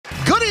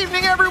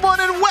evening, everyone,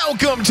 and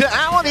welcome to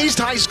Allen East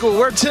High School,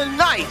 where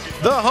tonight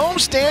the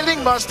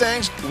homestanding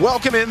Mustangs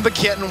welcome in the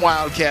Kenton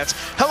Wildcats.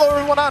 Hello,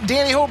 everyone. I'm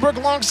Danny Holbrook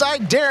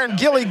alongside Darren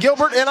Gilly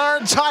Gilbert and our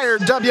entire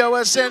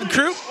WOSN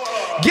crew.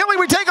 Gilly,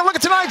 we take a look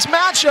at tonight's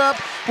matchup.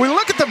 We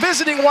look at the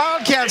visiting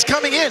Wildcats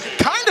coming in.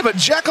 Kind of a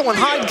Jekyll and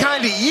Hyde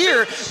kind of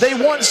year. They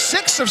won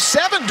 6 of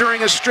 7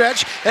 during a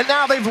stretch, and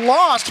now they've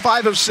lost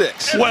 5 of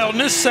 6. Well, in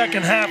this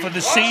second half of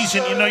the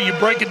season, you know, you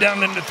break it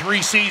down into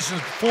 3 seasons.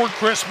 Before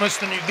Christmas,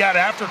 then you've got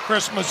after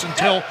Christmas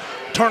until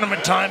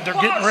tournament time. They're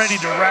getting ready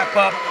to wrap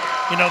up,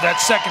 you know, that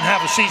second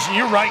half of the season.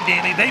 You're right,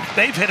 Danny.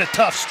 They've hit a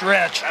tough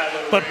stretch,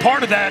 but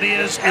part of that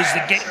is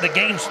the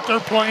games that they're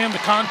playing, the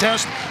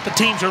contest. The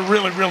teams are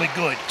really, really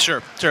good.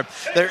 Sure.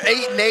 They're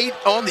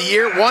 8-8 on the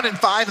year,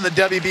 1-5 in the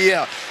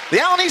WBL. The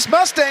Allen East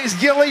Mustangs,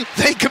 Gilly,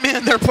 they come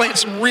in. They're playing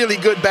some really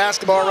good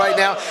basketball right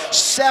now.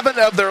 7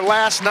 of their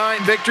last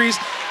 9 victories,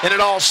 and it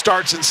all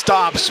starts and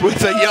stops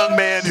with a young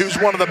man who's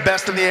one of the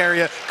best in the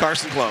area,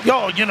 Carson Plum.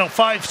 Oh, you know,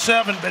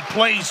 5'7", but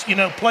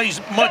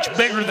plays much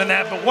bigger than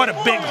that. But what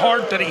a big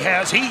heart that he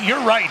has.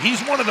 You're right.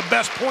 He's one of the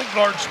best point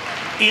guards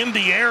in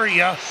the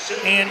area,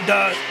 and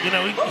you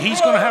know, he's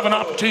going to have an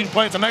opportunity to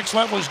play at the next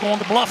level. He's going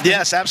to Bluffton.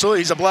 Yes,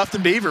 absolutely. He's a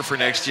Bluffton Beaver for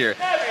next year.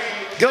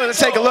 Gilly,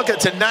 let's take a look at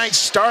tonight's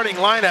starting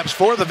lineups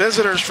for the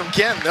visitors from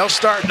Kenton. They'll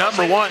start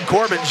number 1,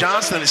 Corbin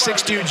Johnson, a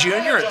 6'2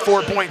 junior at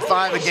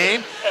 4.5 a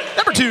game.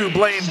 Number 2,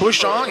 Blaine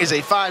Bushong is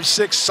a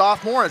 5'6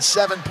 sophomore at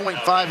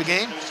 7.5 a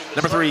game.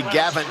 Number 3,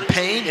 Gavin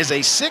Payne is a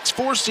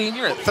 6'4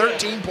 senior at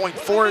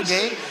 13.4 a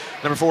game.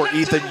 Number 4,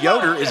 Ethan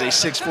Yoder is a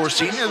 6'4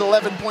 senior at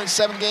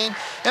 11.7 a game.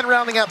 And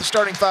rounding out the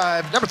starting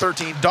 5, number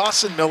 13,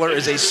 Dawson Miller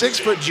is a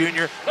 6'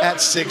 junior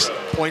at 6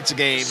 points a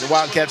game. The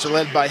Wildcats are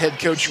led by head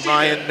coach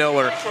Ryan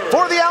Miller.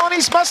 For the Allen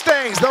East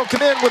Mustangs, they'll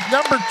come in with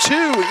number 2,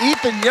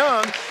 Ethan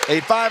Young,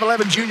 a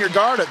 5'11 junior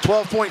guard at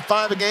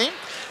 12.5 a game.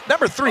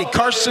 Number 3,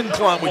 Carson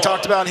Klum. We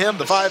talked about him,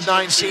 the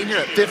 5'9 senior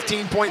at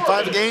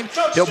 15.5 a game.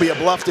 He'll be a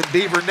Bluffton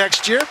Beaver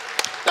next year.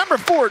 Number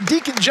 4,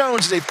 Deacon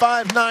Jones is a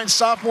 5'9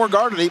 sophomore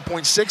guard at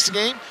 8.6 a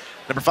game.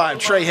 Number 5,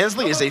 Trey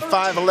Hensley is a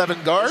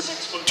 5'11 guard,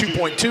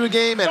 2.2 a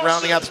game. And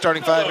rounding out the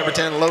starting 5, number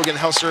 10, Logan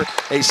Husser,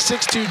 a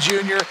 6'2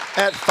 junior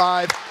at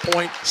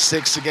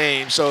 5.6 a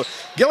game. So,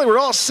 Gilly, we're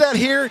all set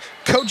here.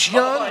 Coach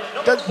Young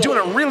doing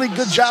a really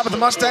good job with the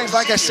Mustangs,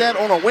 like I said,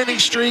 on a winning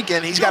streak,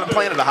 and he's got them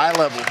playing at a high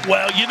level.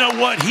 Well, you know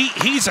what?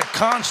 He's a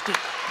constant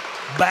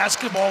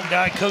basketball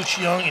guy, Coach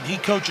Young, and he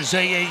coaches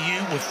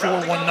AAU with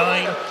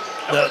 419.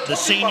 The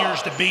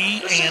seniors to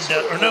be, and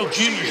or no,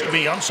 juniors to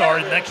be. I'm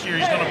sorry. Next year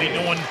he's going to be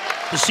doing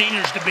the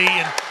seniors to be,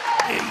 and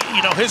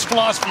you know, his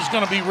philosophy is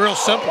going to be real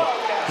simple.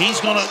 He's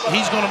going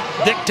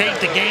to dictate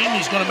the game.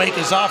 He's going to make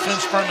his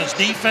offense from his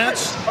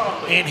defense,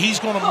 and he's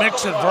going to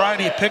mix a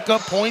variety of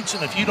pickup points.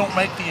 And if you don't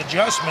make the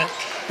adjustment,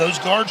 those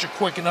guards are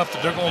quick enough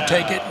that they're going to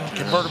take it and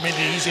convert them into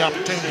easy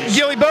opportunities.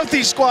 Gilly, both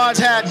these squads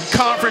had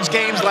conference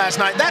games last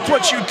night. That's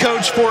what you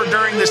coach for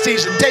during the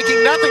season,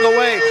 taking nothing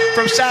away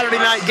from Saturday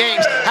night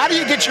games. How do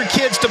you get your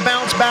kids to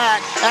bounce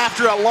back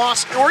after a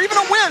loss or even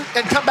a win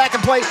and come back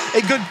and play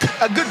a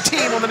good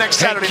team on the next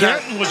Saturday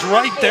night? Kenton was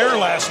right there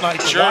last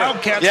night. The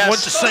Wildcats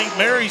went to St.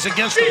 Mary's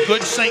against a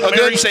good St.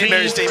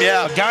 Mary's team.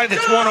 Yeah. A guy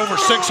that's won over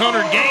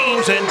 600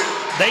 games, and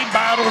they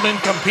battled and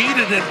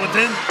competed, and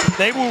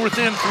they were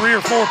within 3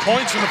 or 4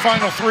 points in the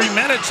final 3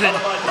 minutes, and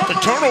the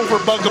turnover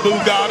bugaboo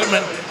got them,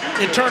 and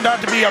it turned out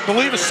to be, I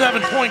believe, a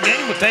 7-point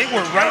game, but they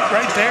were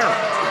right there.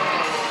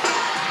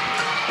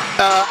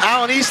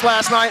 Allen East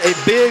last night, a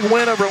big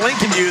win over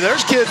Lincoln U.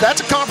 There's kids,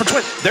 that's a conference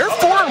win. They're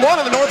 4-1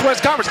 in the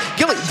Northwest Conference.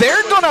 Gilly,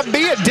 they're going to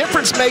be a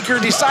difference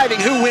maker deciding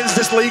who wins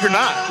this league or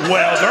not.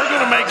 Well, they're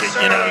going to make it,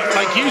 you know,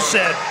 like you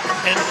said,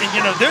 and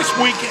you know, this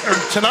week, or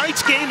tonight's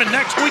game and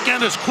next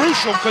weekend is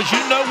crucial because you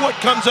know what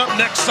comes up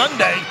next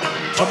Sunday.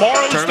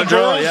 Tomorrow's the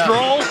girls'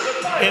 draw,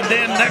 and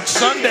then next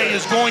Sunday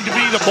is going to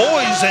be the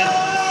boys, and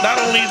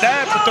not only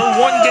that, but they're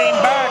 1 game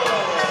back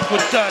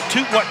with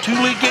two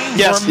league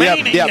games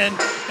remaining,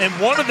 and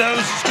one of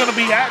those is going to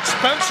be at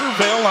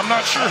Spencerville. I'm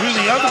not sure who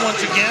the other one's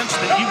against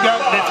that you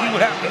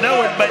would have to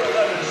know it, but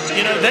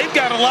you know, they've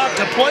got a lot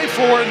to play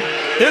for. And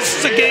this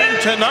is a game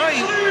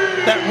tonight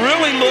that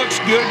really looks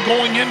good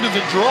going into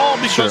the draw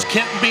because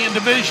Kenton be in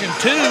Division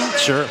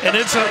II, and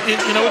it's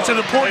an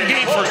important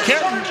game for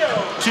Kenton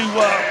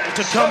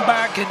to come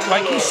back and,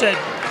 like you said,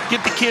 get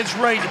the kids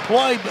ready to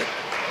play. But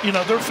you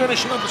know, they're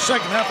finishing up the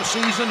second half of the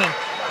season, and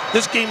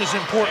this game is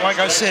important, like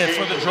I said,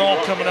 for the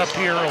draw coming up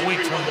here a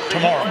week from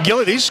tomorrow.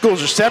 Gilly, these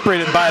schools are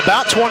separated by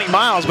about 20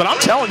 miles, but I'm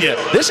telling you,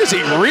 this is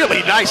a really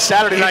nice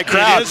Saturday night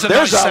crowd.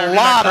 There's a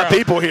lot of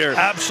people here.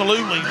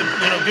 Absolutely.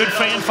 You know, good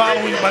fan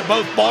following by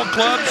both ball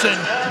clubs,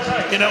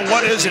 and, you know,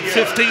 what is it,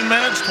 15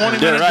 minutes,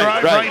 20-minute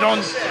drive right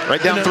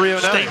down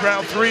 309. State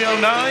Route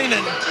 309,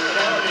 and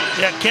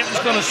yeah, Kenton's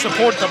going to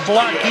support the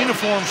black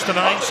uniforms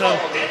tonight, so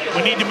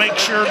we need to make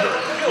sure that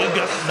we've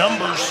got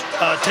numbers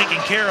taken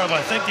care of.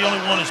 I think the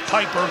only one is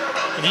Piper,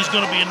 and he's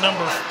going to be a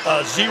number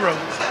 0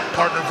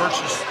 partner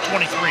versus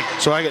 23.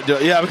 So I was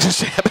going to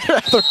say, I better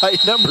have the right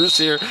numbers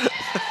here.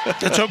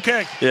 That's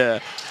okay. Yeah.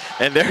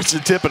 And there's the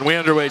tip, and we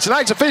underway.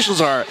 Tonight's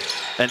officials are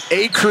An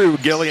A crew,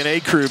 Gilly, an A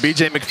crew.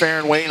 B.J.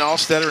 McFerrin, Wayne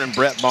Allstetter, and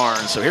Brett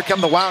Barnes. So here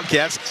come the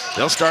Wildcats.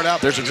 They'll start out.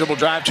 There's a dribble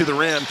drive to the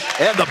rim,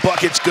 and the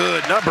bucket's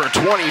good. Number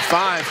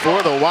 25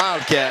 for the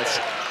Wildcats.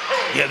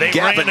 Yeah, they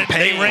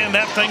ran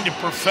that thing to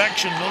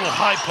perfection. Little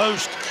high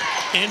post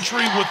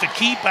entry with the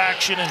keep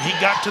action, and he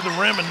got to the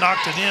rim and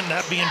knocked it in,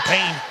 that being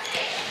Payne.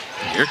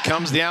 Here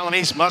comes the Allen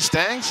East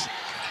Mustangs.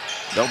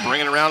 They'll bring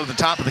it around to the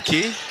top of the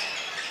key.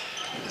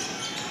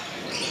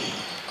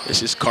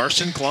 This is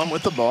Carson Klum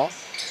with the ball.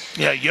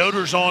 Yeah,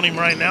 Yoder's on him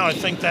right now. I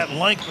think that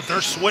length, but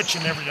they're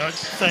switching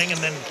everything and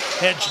then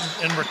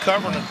hedging and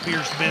recovering, it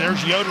appears to be.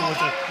 There's Yoder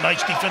with a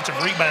nice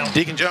defensive rebound.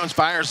 Deacon Jones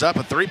fires up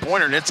a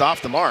three-pointer, and it's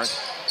off the mark.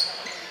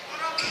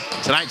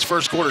 Tonight's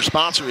first quarter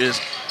sponsor is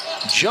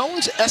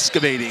Jones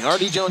Excavating.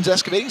 R.D. Jones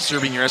Excavating,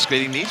 serving your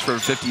excavating needs for over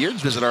 50 years.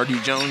 Visit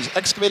R.D. Jones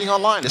Excavating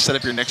online to set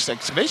up your next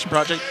excavation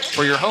project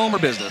for your home or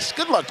business.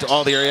 Good luck to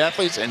all the area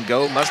athletes, and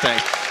go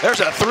Mustangs. There's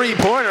a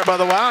three-pointer by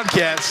the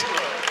Wildcats.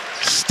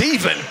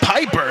 Stephen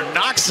Piper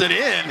knocks it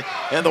in,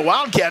 and the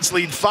Wildcats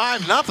lead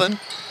 5-0.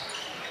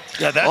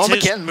 Yeah, that's on the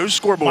Kenton Moose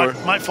scoreboard.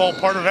 My fault,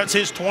 partner. That's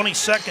his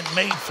 22nd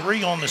made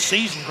three on the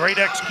season. Great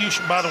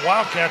execution by the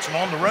Wildcats and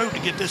on the road to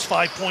get this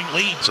 5-point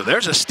lead. So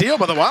there's a steal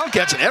by the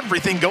Wildcats, and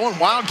everything going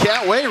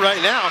Wildcat way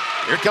right now.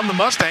 Here come the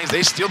Mustangs.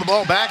 They steal the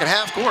ball back at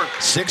half court.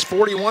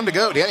 6:41 to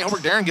go. Danny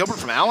Holbrook, Darren Gilbert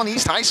from Allen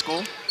East High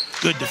School.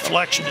 Good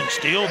deflection and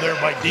steal there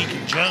by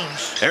Deacon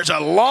Jones. There's a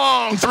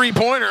long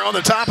three-pointer on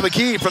the top of the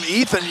key from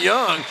Ethan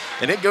Young,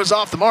 and it goes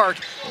off the mark.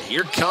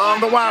 Here come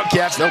the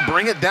Wildcats. They'll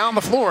bring it down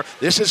the floor.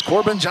 This is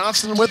Corbin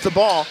Johnson with the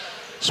ball.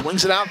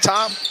 Swings it out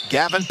top.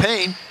 Gavin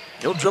Payne.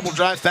 He'll dribble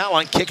drive foul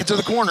line, kick it to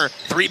the corner.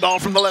 Three ball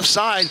from the left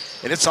side,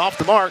 and it's off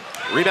the mark.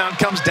 Rebound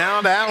comes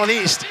down to Allen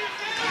East.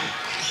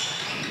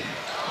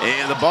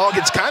 And the ball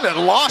gets kind of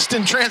lost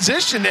in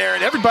transition there,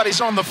 and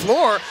everybody's on the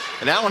floor.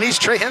 And Allen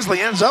East, Trey Hensley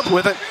ends up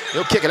with it.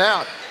 He'll kick it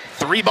out.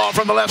 Three ball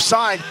from the left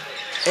side,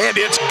 and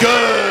it's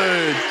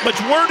good. But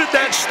where did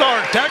that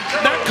start? That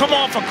come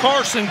off of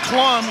Carson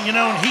Klum, you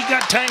know, and he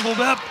got tangled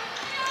up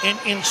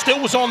and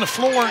still was on the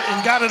floor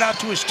and got it out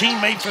to his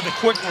teammate for the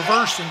quick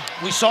reverse. And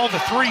we saw the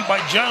three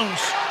by Jones.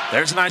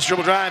 There's a nice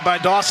dribble drive by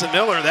Dawson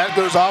Miller. That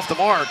goes off the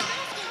mark.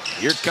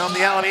 Here come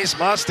the Allen East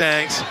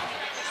Mustangs.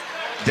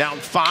 Down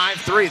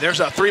 5-3. There's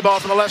a three ball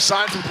from the left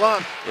side from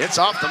Klum. It's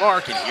off the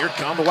mark, and here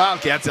come the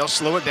Wildcats. They'll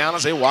slow it down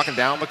as they walk it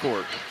down the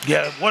court.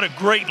 Yeah, what a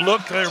great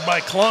look there by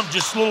Klum.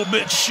 Just a little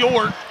bit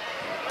short.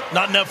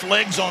 Not enough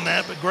legs on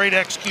that, but great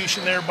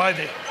execution there by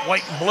the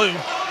white and blue.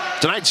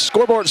 Tonight's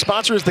scoreboard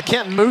sponsor is the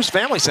Kenton Moose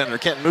Family Center.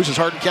 Kenton Moose is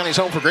Hardin County's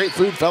home for great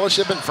food,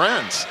 fellowship, and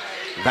friends.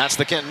 That's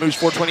the Kenton Moose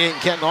 428 in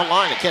Kenton,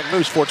 online at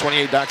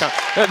KentonMoose428.com.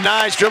 A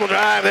nice dribble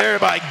drive there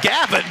by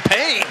Gavin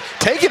Payne,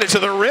 taking it to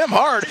the rim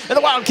hard, and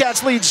the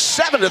Wildcats lead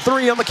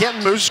 7-3 on the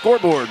Kenton Moose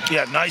scoreboard.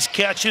 Yeah, nice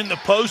catch in the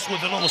post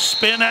with a little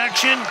spin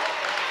action.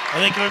 I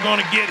think they're going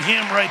to get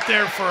him right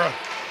there for a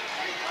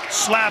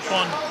slap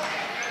on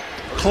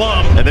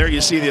Klum. And there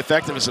you see the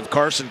effectiveness of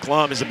Carson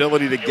Klum, his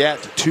ability to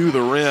get to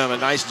the rim. A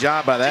nice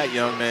job by that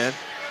young man.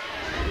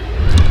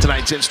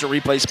 Tonight's instant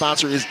replay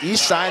sponsor is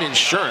Eastside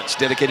Insurance,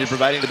 dedicated to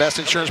providing the best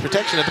insurance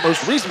protection at the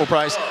most reasonable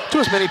price to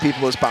as many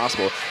people as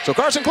possible. So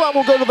Carson Klum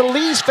will go to the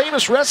Lee's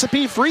Famous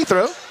Recipe free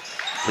throw.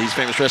 Lee's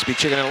Famous Recipe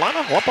Chicken in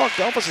Lima, Wapak,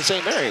 Delphus, and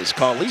St. Mary's.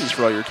 Call Lee's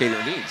for all your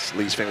catering needs.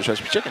 Lee's Famous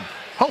Recipe Chicken,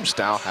 home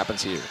style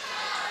happens here.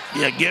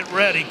 Yeah, get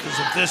ready, because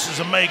if this is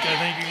a make, I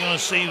think you're going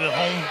to see the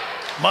home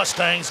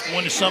Mustangs go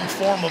into some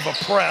form of a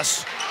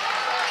press.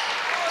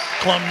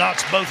 Klum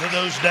knocks both of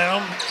those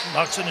down,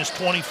 knocks in his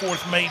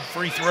 24th made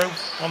free throw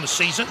on the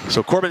season.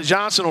 So Corbin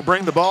Johnson will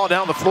bring the ball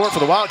down the floor for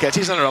the Wildcats.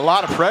 He's under a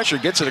lot of pressure,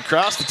 gets it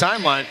across the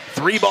timeline.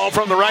 Three ball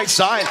from the right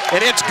side,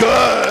 and it's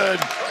good.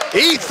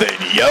 Ethan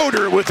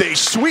Yoder with a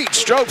sweet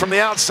stroke from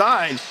the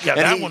outside. Yeah,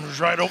 and that one was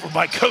right over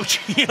by Coach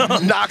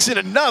Young. Knocks in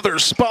another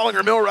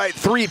Spallinger-Millwright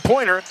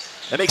three-pointer.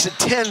 That makes it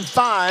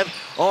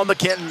 10-5 on the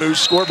Kenton Moose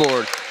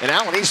scoreboard. And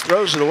Allen East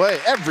throws it away.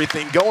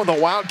 Everything going the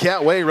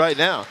Wildcat way right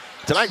now.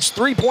 Tonight's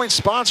three-point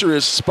sponsor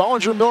is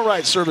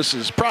Spallinger-Millwright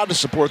Services, proud to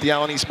support the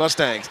Allen East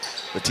Mustangs.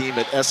 The team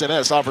at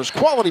SMS offers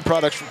quality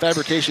products from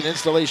fabrication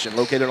installation,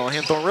 located on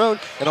Hanthorne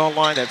Road and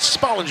online at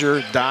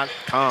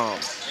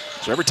Spallinger.com.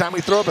 So every time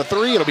we throw up a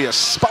three, it'll be a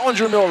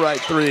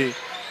Spallinger-Millwright three.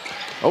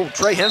 Oh,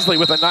 Trey Hensley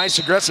with a nice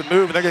aggressive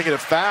move, and they're going to get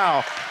a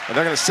foul, and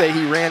they're going to say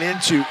he ran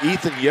into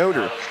Ethan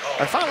Yoder.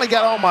 I finally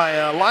got all my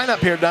lineup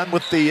here done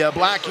with the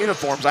black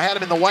uniforms. I had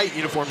them in the white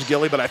uniforms,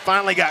 Gilly, but I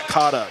finally got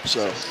caught up.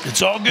 So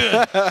it's all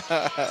good.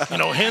 You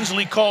know,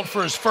 Hensley called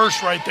for his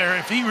first right there.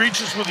 If he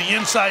reaches with the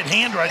inside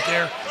hand right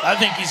there, I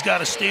think he's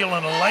got a steal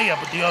and a layup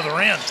at the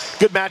other end.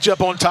 Good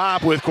matchup on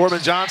top with Corbin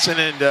Johnson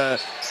and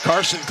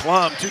Carson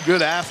Klum, two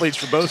good athletes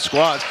for both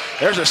squads.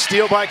 There's a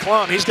steal by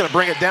Klum. He's going to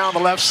bring it down the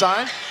left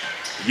side.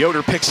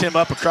 Yoder picks him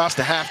up across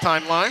the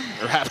halftime line,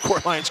 or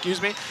half-court line,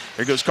 excuse me.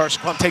 Here goes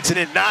Carson Klum, takes it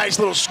in. Nice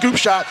little scoop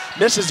shot,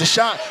 misses the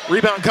shot.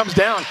 Rebound comes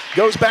down,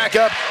 goes back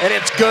up, and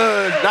it's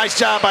good. Nice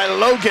job by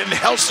Logan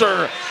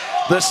Helser.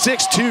 The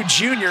 6'2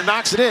 junior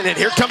knocks it in, and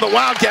here come the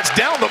Wildcats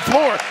down the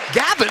floor.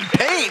 Gavin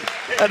Payne,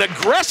 an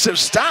aggressive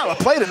style of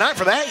play tonight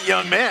for that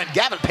young man.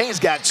 Gavin Payne's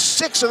got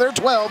 6 of their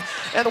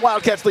 12, and the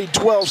Wildcats lead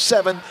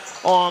 12-7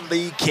 on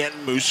the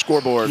Kenton Moose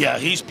scoreboard. Yeah,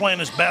 he's playing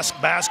his best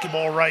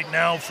basketball right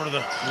now for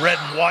the red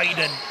and white,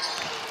 and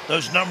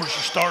those numbers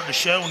are starting to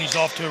show, and he's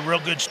off to a real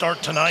good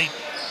start tonight.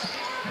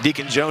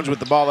 Deacon Jones with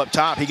the ball up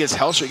top. He gets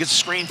Helser. He gets a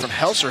screen from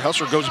Helser.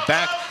 Helser goes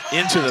back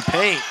into the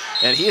paint,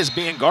 and he is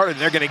being guarded.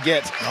 And they're going to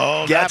get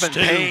Gavin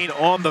Payne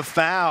on the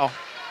foul.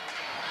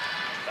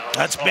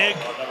 That's big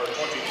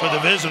for the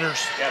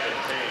visitors.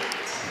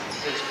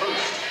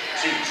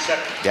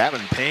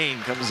 Gavin Payne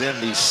comes in,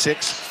 the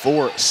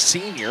 6'4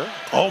 senior.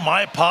 Oh,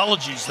 my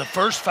apologies. The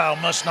first foul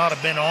must not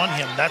have been on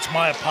him. That's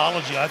my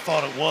apology. I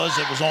thought it was.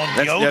 It was on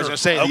Yoder. I was going to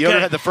say, Yoder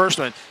had the first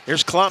one.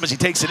 Here's Klum as he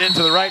takes it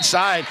into the right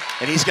side,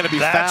 and he's going to be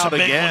fouled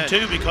again. That's a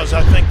big one, too, because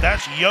I think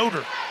that's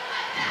Yoder.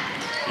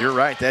 You're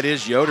right. That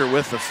is Yoder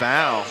with the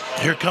foul.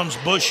 Here comes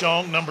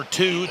Bushong, number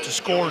 2 at the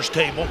scorer's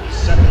table.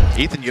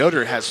 Ethan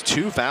Yoder has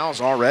 2 fouls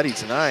already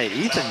tonight.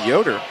 Ethan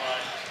Yoder,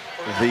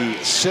 the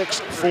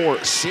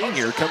 6'4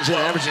 senior, comes in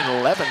averaging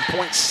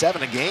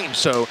 11.7 a game.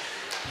 So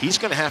he's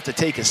going to have to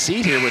take a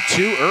seat here with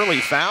 2 early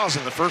fouls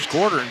in the first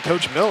quarter. And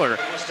Coach Miller,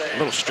 a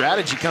little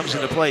strategy comes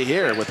into play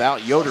here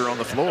without Yoder on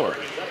the floor.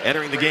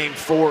 Entering the game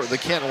for the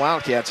Kenton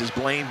Wildcats is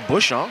Blaine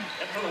Bushong.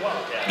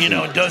 You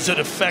know, does it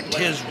affect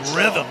his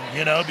rhythm,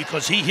 you know,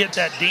 because he hit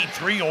that deep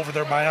 3 over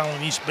there by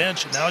Allen East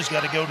bench, and now he's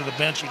got to go to the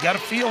bench. You got to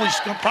feel he's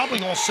probably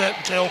going to sit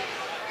until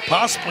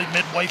possibly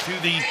midway through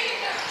the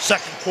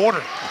second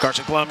quarter.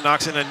 Carson Klum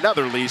knocks in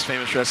another Lee's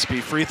Famous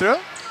Recipe free throw.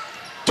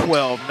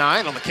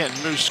 12-9 on the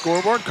Kenton Moose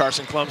scoreboard.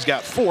 Carson Klum's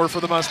got 4 for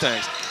the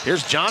Mustangs.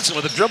 Here's Johnson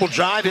with a dribble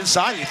drive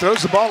inside. He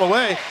throws the ball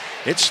away.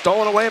 It's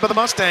stolen away by the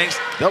Mustangs.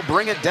 They'll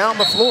bring it down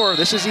the floor.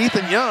 This is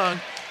Ethan Young,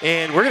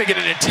 and we're going to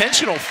get an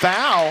intentional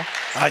foul.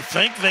 I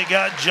think they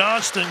got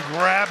Johnston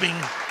grabbing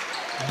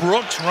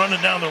Brooks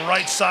running down the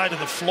right side of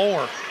the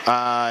floor.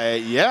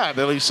 Yeah, I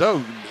believe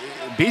so.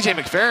 B.J.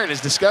 McFerrin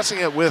is discussing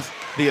it with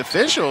the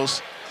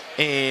officials,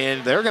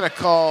 and they're going to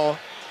call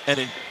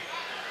an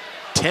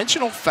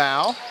intentional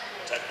foul.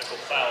 Technical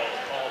foul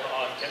called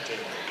on Kenton.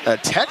 A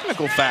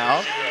technical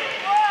foul.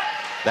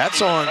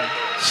 That's on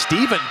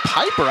Stephen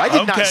Piper. I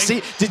did not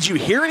see. Did you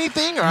hear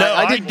anything? Or no,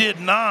 I did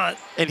not.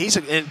 And he's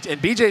and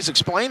BJ's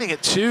explaining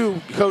it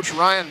to Coach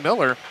Ryan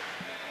Miller.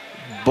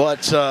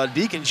 But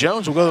Deacon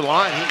Jones will go to the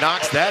line. He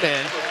knocks that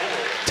in.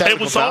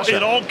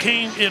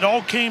 It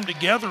all came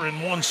together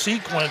in one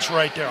sequence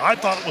right there. I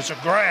thought it was a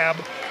grab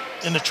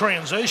in the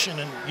transition,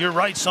 and you're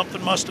right.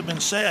 Something must have been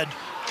said.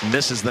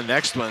 Misses the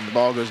next one. The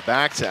ball goes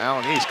back to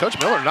Allen East. Coach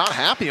Miller not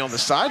happy on the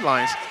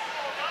sidelines.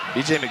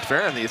 B.J.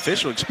 McFerrin, the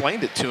official,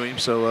 explained it to him,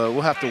 so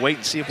we'll have to wait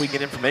and see if we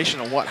get information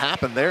on what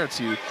happened there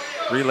to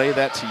relay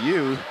that to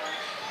you.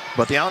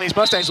 But the Allen East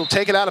Mustangs will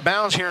take it out of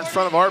bounds here in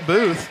front of our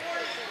booth.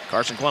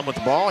 Carson Klum with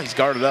the ball. He's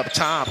guarded up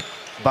top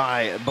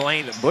by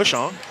Blaine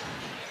Bushong.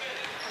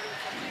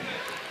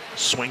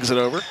 Swings it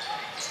over.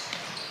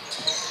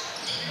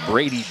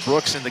 Brady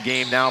Brooks in the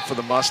game now for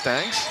the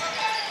Mustangs.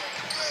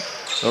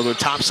 They'll go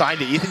top side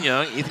to Ethan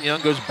Young. Ethan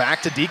Young goes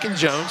back to Deacon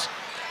Jones.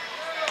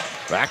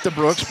 Back to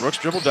Brooks. Brooks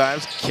dribble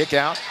dives, kick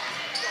out.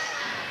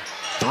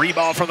 3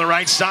 ball from the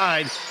right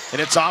side, and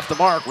it's off the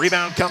mark.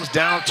 Rebound comes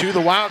down to the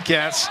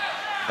Wildcats.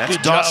 That's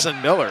Dawson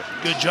Miller.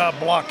 Good job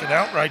blocking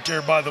out right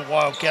there by the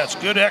Wildcats.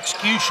 Good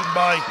execution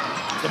by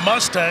the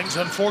Mustangs.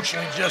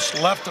 Unfortunately, just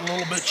left a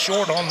little bit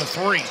short on the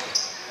 3.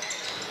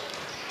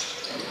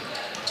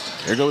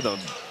 Here go the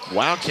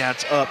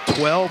Wildcats up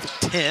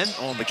 12-10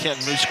 on the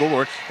Kenton Moose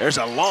scoreboard. There's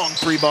a long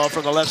 3 ball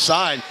from the left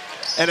side.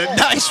 And a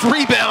nice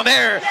rebound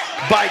there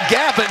by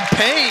Gavin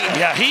Payne.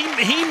 Yeah,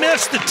 he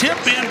missed the tip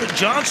in, but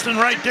Johnston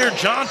right there,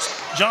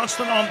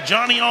 Johnston on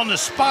Johnny on the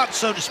spot,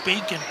 so to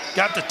speak, and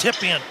got the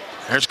tip in.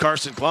 There's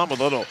Carson Klum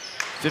with a little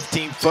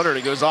 15-footer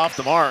that goes off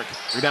the mark.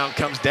 Rebound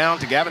comes down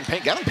to Gavin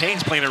Payne. Gavin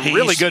Payne's playing a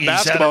really good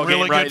basketball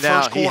game right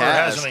now. He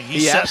has.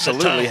 He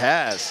absolutely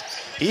has.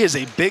 He is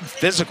a big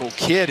physical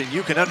kid, and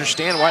you can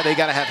understand why they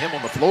got to have him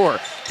on the floor.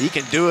 He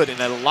can do it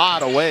in a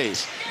lot of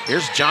ways.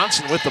 Here's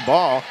Johnson with the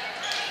ball.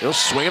 He'll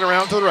swing it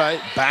around to the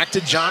right. Back to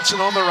Johnson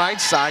on the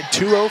right side.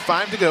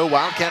 2:05 to go.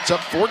 Wildcats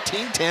up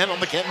 14-10 on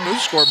the Kenton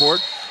Moose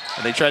scoreboard.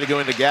 And they try to go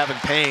into Gavin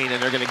Payne,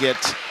 and they're going to get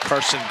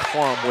Carson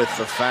Klum with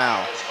the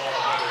foul.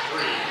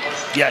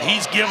 Yeah,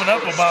 he's giving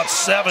up about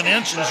 7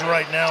 inches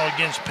right now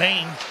against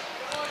Payne.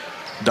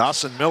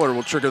 Dawson Miller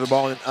will trigger the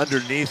ball in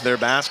underneath their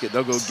basket.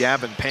 They'll go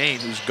Gavin Payne,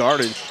 who's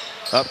guarded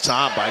up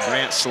top by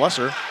Grant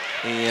Slusser.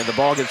 And the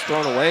ball gets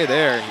thrown away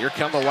there. Here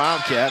come the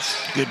Wildcats.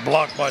 Good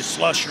block by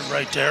Slusser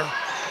right there.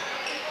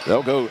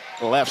 They'll go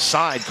left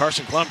side.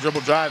 Carson Klum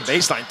dribble drive,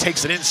 baseline,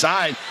 takes it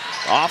inside,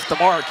 off the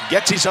mark,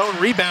 gets his own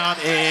rebound,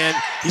 and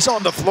he's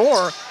on the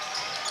floor.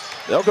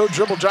 They'll go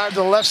dribble drive to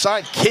the left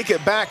side, kick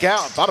it back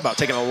out. Thought about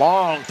taking a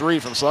long 3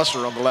 from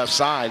Slusser on the left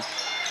side.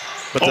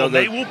 But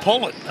they will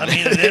pull it. I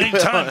mean, at any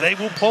time, they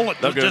will pull it,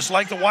 just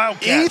like the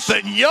Wildcats.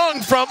 Ethan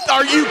Young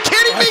are you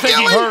kidding me,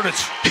 Gilly? He heard it.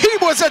 He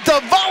was at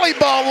the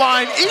volleyball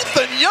line.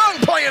 Ethan Young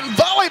playing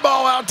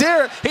volleyball out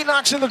there. He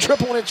knocks in the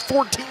triple, and it's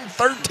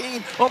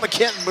 14-13 on the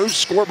Kenton Moose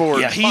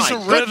scoreboard. Yeah, he's a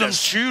rhythm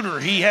shooter.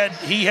 He had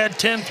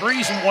 10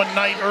 threes in one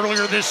night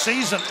earlier this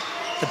season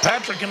that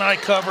Patrick and I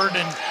covered,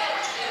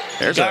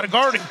 and got to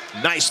guard him.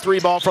 Nice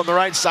three ball from the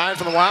right side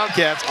for the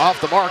Wildcats.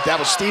 Off the mark. That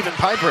was Stephen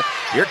Piper.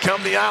 Here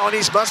come the Island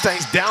East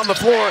Mustangs down the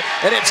floor,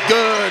 and it's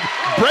good.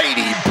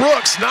 Brady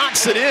Brooks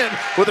knocks it in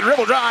with a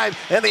dribble drive,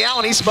 and the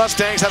Island East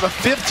Mustangs have a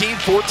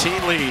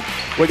 15-14 lead.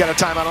 We got a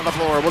timeout on the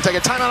floor. We'll take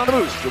a timeout on the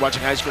booth. You're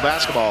watching high school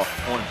basketball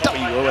on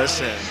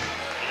WOSN.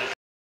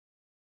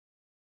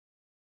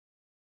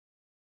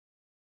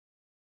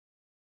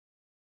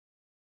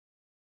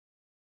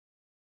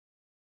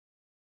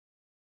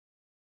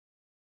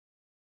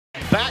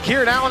 Back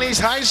here at Allen East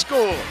High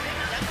School,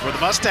 where the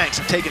Mustangs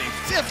have taken a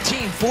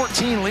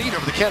 15-14 lead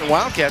over the Kenton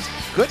Wildcats.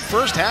 Good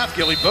first half,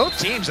 Gilly. Both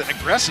teams an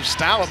aggressive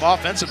style of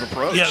offensive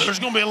approach. Yeah, there's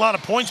going to be a lot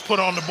of points put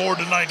on the board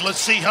tonight. Let's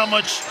see how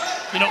much,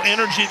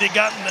 energy they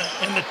got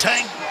in the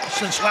tank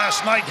since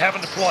last night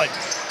having to play.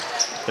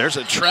 There's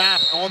a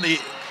trap on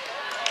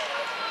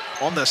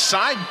the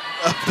side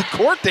of the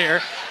court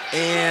there,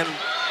 and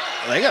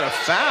they got a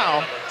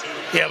foul.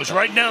 Yeah, it was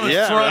right down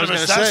in front of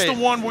us. That's the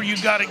one where you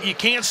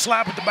can't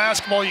slap at the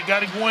basketball. You got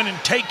to go in and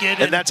take it.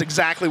 And that's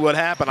exactly what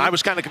happened. I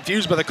was kind of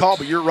confused by the call,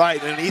 but you're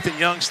right. And Ethan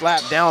Young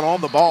slapped down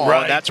on the ball.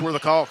 Right. And that's where the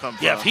call comes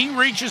from. Yeah, if he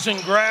reaches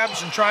and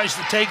grabs and tries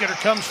to take it or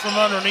comes from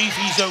underneath,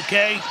 he's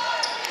okay.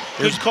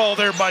 Good call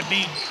there by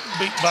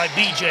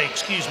BJ,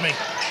 excuse me.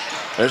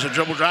 There's a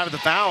dribble drive at the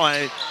foul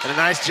line, and a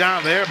nice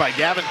job there by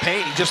Gavin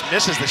Payne. He just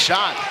misses the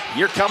shot.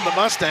 Here come the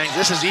Mustangs.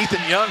 This is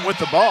Ethan Young with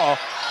the ball.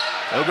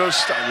 They'll go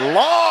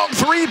long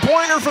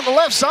three-pointer from the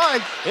left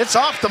side. It's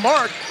off the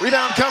mark.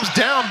 Rebound comes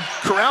down,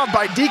 corralled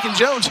by Deacon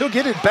Jones. He'll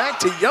get it back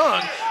to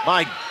Young.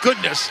 My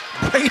goodness,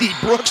 Brady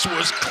Brooks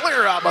was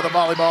clear out by the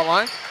volleyball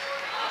line.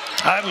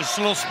 I was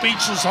a little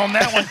speechless on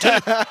that one, too.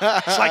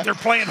 It's like they're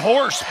playing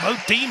horse.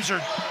 Both teams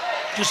are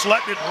just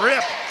letting it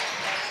rip.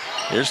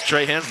 Here's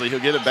Trey Hensley. He'll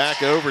get it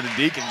back over to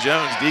Deacon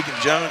Jones. Deacon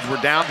Jones, we're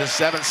down to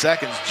 7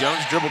 seconds. Jones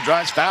dribble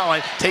drives foul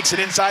line, takes it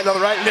inside on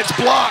the right, and it's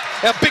blocked.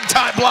 A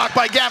big-time block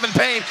by Gavin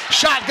Payne.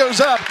 Shot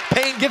goes up.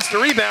 Payne gets the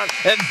rebound,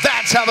 and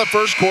that's how the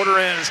first quarter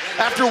ends.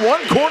 After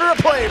 1 quarter of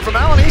play from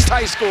Allen East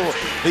High School,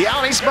 the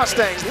Allen East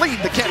Mustangs lead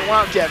the Kenton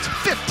Wildcats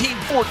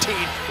 15-14.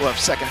 We'll have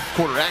second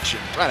quarter action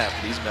right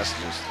after these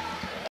messages.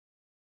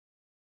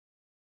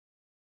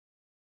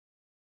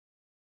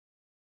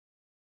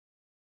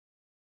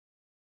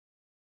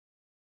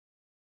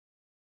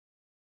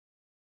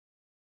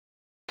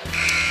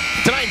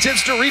 Tonight's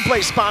instant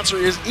replay sponsor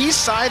is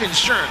Eastside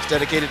Insurance,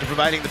 dedicated to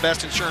providing the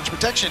best insurance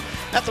protection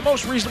at the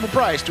most reasonable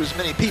price to as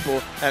many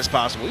people as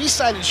possible.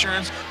 Eastside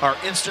Insurance, our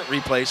instant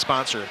replay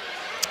sponsor.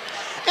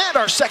 And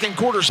our second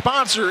quarter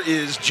sponsor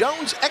is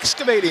Jones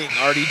Excavating.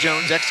 R.D.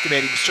 Jones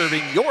Excavating,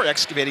 serving your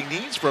excavating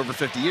needs for over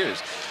 50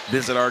 years.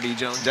 Visit R.D.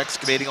 Jones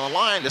Excavating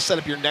online to set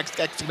up your next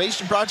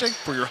excavation project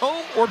for your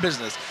home or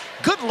business.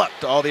 Good luck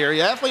to all the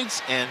area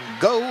athletes, and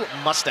go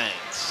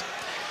Mustangs.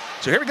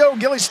 So here we go,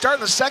 Gilly,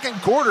 starting the second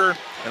quarter.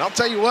 And I'll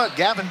tell you what,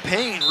 Gavin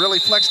Payne really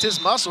flexed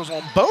his muscles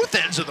on both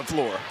ends of the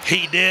floor.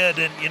 He did,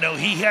 and,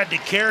 he had to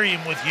carry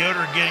him with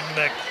Yoder getting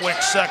that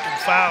quick second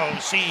foul.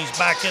 See, he's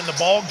back in the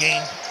ball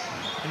game.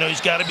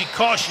 He's got to be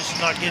cautious and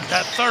not get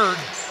that third.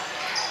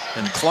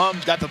 And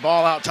Klum's got the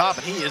ball out top,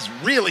 and he is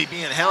really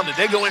being hounded.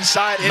 They go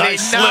inside in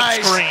nice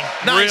slip screen.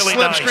 Nice really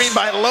slip screen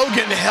by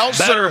Logan Helser.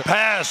 Better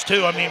pass,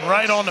 too. I mean,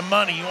 right on the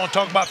money. You want to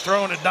talk about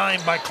throwing a dime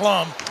by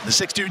Klum. The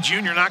 6'2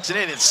 junior knocks it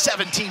in. It's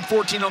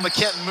 17-14 on the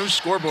Kenton Moose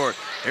scoreboard.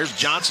 Here's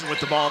Johnson with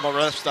the ball on the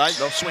left side.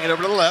 They'll swing it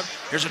over to the left.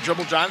 Here's a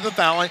dribble drive to the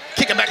foul line.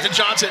 Kick it back to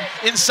Johnson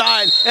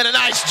inside, and a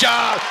nice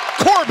job.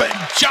 Corbin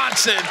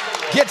Johnson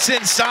gets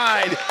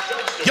inside.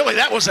 Gilly,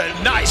 that was a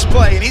nice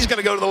play, and he's going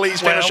to go to the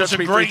lead. Well, that was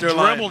a great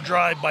dribble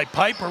drive by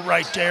Piper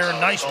right there.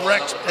 Nice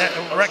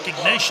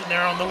recognition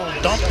there on the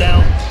little dump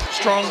down.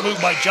 Strong move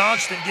by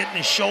Johnston, getting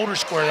his shoulder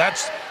square.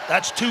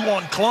 That's 2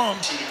 on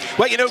Klum.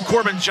 Well,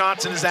 Corbin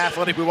Johnson is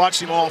athletic. We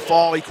watched him all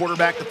fall. He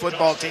quarterbacked the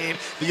football team.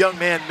 The young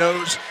man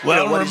knows.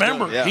 Well,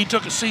 remember, he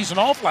took a season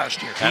off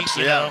last year.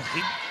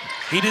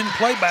 He didn't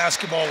play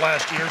basketball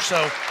last year,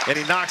 so. And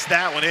he knocks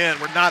that one in.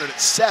 We're knotted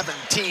at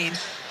 17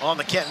 on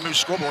the Kenton Moose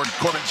scoreboard.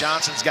 Corbin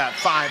Johnson's got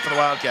 5 for the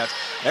Wildcats.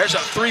 There's a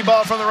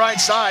 3-ball from the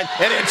right side,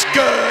 and it's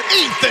good.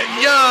 Ethan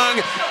Young,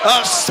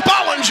 a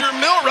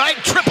Spollinger-Millwright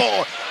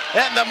triple.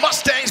 And the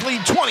Mustangs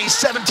lead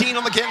 20-17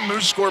 on the Kenton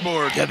Moose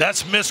scoreboard. Yeah,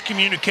 that's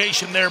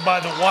miscommunication there by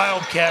the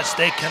Wildcats.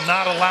 They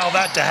cannot allow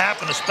that to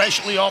happen,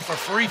 especially off a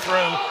free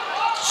throw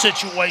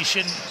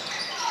situation,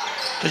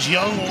 because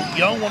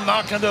Young will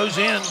knock those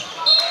in.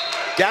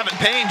 Gavin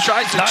Payne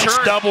tries to nice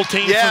turn. Double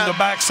team from the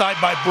backside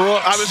by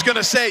Brooks. I was going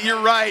to say,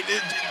 you're right.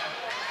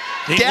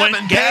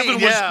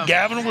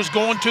 Gavin was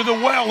going to the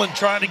well and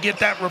trying to get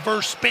that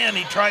reverse spin.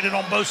 He tried it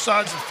on both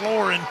sides of the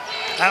floor, and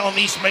Allen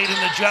East made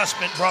an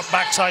adjustment, brought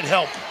backside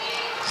help.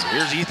 So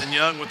here's Ethan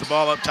Young with the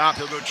ball up top.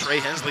 He'll go Trey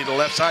Hensley to the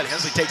left side.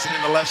 Hensley takes it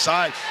in the left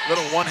side.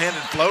 Little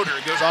one-handed floater.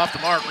 It goes off the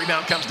mark.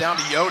 Rebound comes down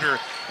to Yoder,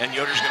 and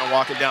Yoder's going to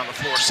walk it down the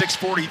floor.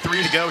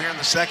 6:43 to go here in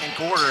the second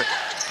quarter.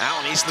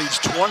 Allen East leads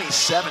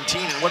 20-17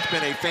 in what's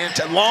been a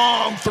fantastic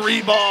long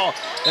three ball,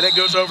 and it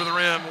goes over the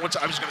rim. What's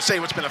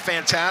been a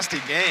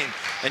fantastic game.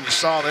 And you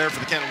saw there for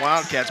the Kenton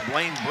Wildcats,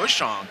 Blaine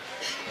Bushong.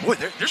 Boy,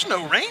 there's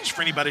no range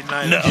for anybody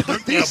tonight. No,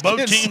 both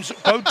teams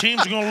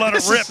are going to let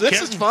it rip.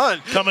 This is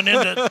fun. Coming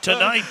into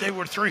tonight, they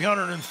were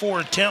 304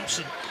 attempts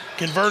and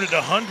converted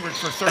 100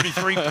 for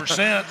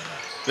 33%.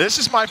 This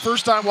is my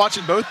first time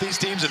watching both these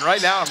teams, and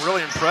right now I'm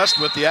really impressed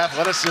with the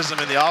athleticism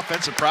and the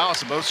offensive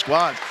prowess of both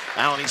squads.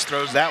 Allen East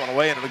throws that one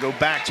away, and it'll go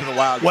back to the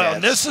Wildcats. Well,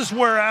 and this is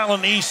where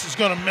Allen East is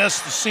going to miss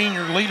the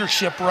senior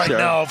leadership right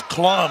now of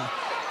Klum,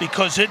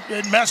 because it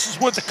messes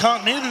with the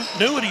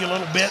continuity a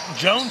little bit, and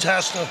Jones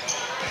has to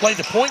play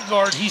the point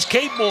guard. He's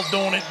capable of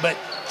doing it, but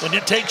when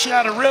it takes you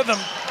out of rhythm,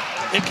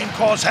 it can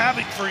cause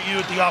havoc for you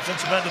at the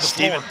offensive end of the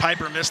floor. Steven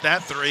Piper missed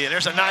that three, and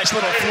there's a nice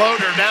little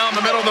floater down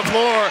the middle of the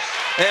floor.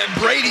 And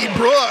Brady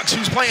Brooks,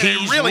 who's playing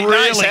a really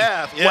nice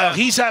half. Yeah. Well,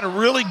 he's had a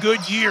really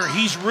good year.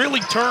 He's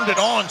really turned it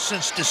on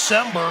since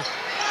December,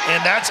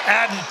 and that's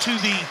adding to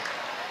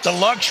the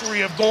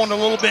luxury of going a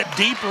little bit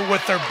deeper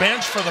with their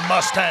bench for the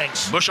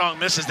Mustangs. Bushong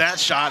misses that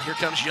shot. Here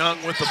comes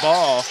Young with the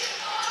ball,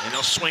 and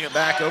he'll swing it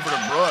back over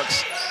to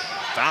Brooks.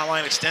 Foul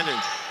line extended.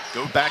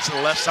 Go back to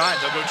the left side.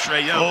 They'll go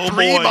Trey Young.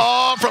 Three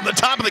ball from the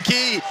top of the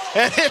key,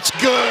 and it's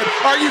good.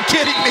 Are you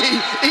kidding me?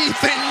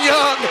 Ethan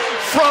Young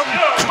from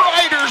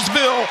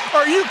Cridersville.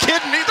 Are you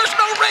kidding me? There's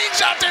no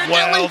range out there,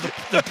 Well,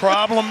 the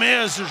problem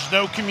is there's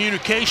no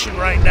communication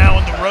right now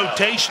in the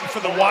rotation for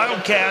the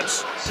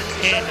Wildcats.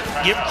 And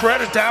give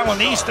credit to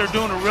Allen East. They're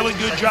doing a really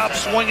good job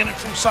swinging it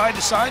from side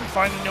to side and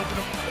finding an open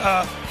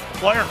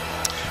player.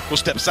 We'll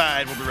step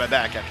aside. We'll be right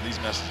back after these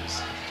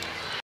messages.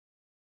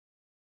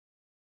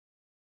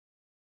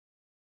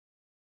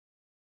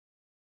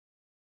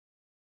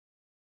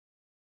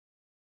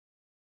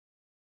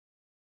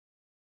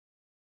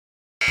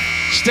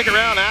 Stick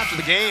around after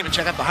the game and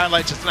check out the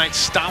highlights of tonight's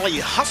Stolly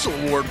Hustle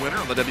Award winner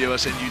on the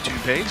WSN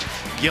YouTube page.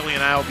 Gilly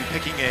and I will be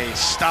picking a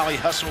Stolly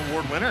Hustle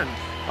Award winner,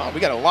 and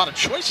we got a lot of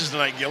choices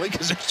tonight, Gilly,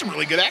 because there's some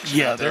really good action.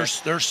 Yeah, out there.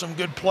 there's some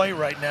good play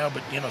right now,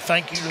 but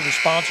thank you to the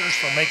sponsors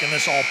for making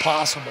this all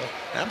possible.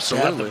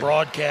 Absolutely. To have the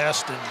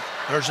broadcast, and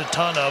there's a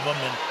ton of them,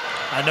 and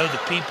I know the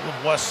people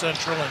of West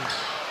Central and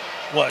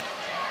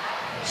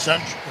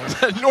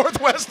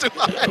Northwest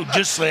Ohio.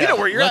 Just you know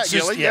where you're at,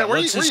 Gilly. Yeah,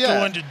 let's just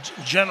go into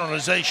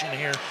generalization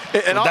here.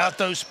 And without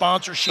those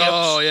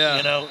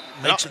sponsorships,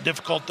 makes it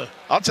difficult to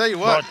I'll tell you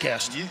what,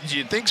 broadcast. Do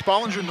you think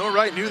Spallinger and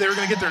Millwright knew they were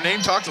going to get their name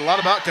talked a lot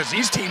about? Because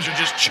these teams are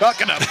just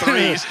chucking up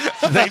threes.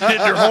 They did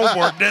their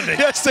homework, didn't they?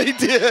 Yes, they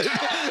did.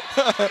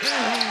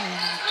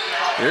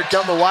 Here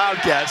come the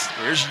Wildcats.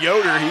 There's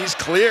Yoder. He's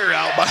clear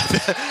out by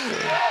the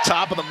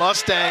top of the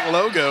Mustang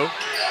logo.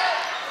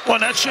 Well,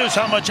 that shows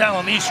how much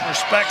Allen East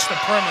respects the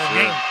perimeter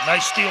game.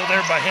 Nice steal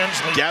there by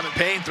Hensley. Gavin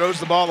Payne throws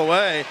the ball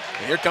away.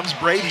 And here comes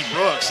Brady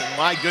Brooks. And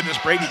my goodness,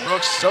 Brady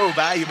Brooks so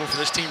valuable for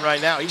this team right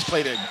now. He's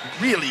played a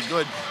really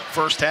good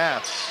first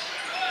half.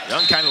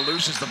 Young kind of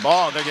loses the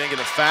ball. They're going to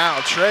get a foul.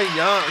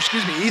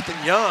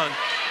 Ethan Young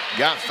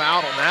got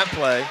fouled on that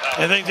play.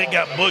 I think they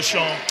got Bush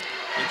on.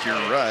 I think you're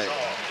right.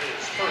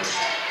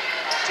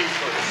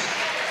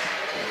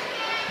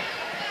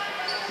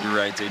 You're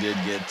right, they did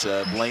get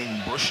Blaine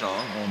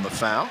Bushong on the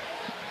foul.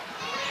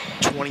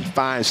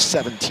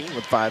 25-17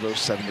 with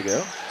 5:07 to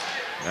go.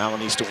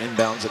 Allen East will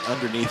inbounds it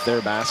underneath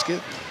their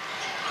basket.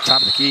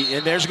 Top of the key,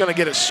 and there's going to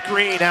get a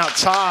screen out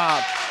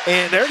top.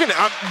 And they're going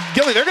to,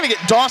 Gilly, they're going to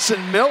get Dawson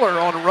Miller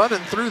on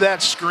running through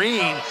that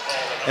screen.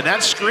 And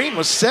that screen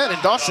was set,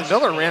 and Dawson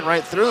Miller ran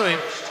right through him.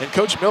 And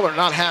Coach Miller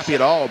not happy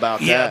at all about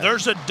that. Yeah,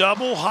 there's a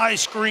double high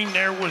screen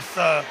there with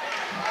a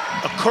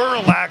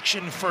curl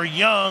action for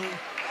Young.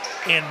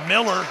 And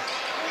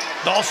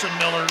Dawson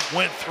Miller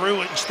went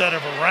through it instead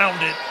of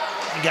around it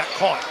and got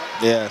caught.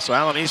 Yeah, so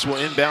Allen East will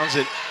inbounds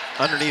it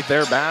underneath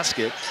their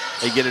basket.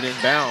 They get it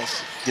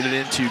inbounds, get it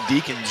into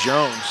Deacon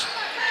Jones.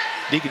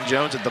 Deacon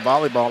Jones at the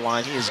volleyball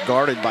line. He is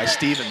guarded by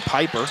Steven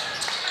Piper.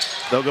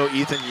 They'll go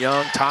Ethan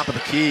Young, top of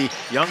the key.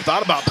 Young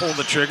thought about pulling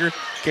the trigger,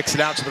 kicks it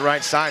out to the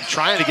right side,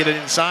 trying to get it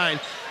inside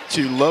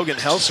to Logan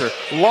Helser.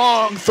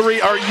 Long three,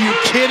 are you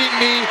kidding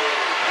me?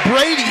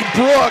 Brady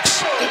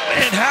Brooks.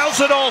 And how's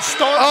it all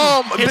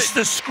starting? It's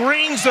the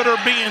screens that are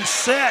being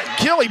set.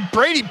 Gilly,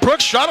 Brady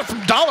Brooks shot it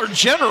from Dollar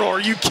General. Are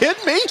you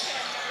kidding me?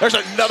 There's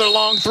another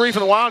long three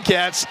from the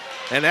Wildcats,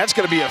 and that's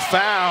going to be a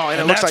foul.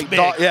 And it looks like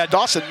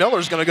Dawson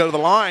Miller's going to go to the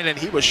line, and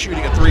he was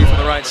shooting a three from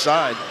the right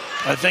side.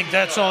 I think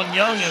that's on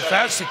Young. If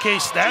that's the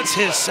case, that's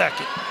his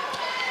second.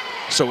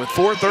 So with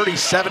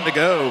 4:37 to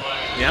go,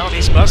 the Allen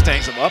East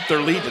Mustangs have upped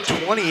their lead to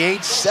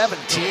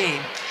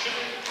 28-17.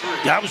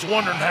 Yeah, I was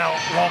wondering how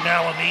long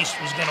Allen East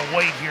was going to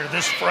wait here.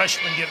 This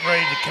freshman getting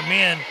ready to come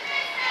in.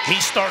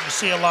 He's starting to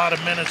see a lot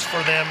of minutes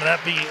for them, that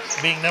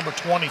being number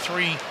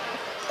 23,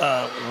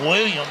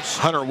 Williams.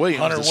 Hunter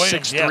Williams, the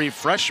 6'3"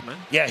 freshman.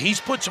 Yeah, he's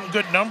put some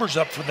good numbers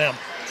up for them.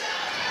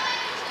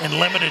 in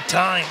limited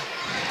time.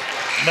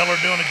 Miller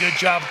doing a good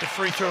job at the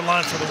free throw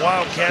line for the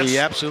Wildcats. He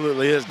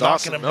absolutely is. Knocking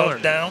Dawson them Miller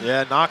both down.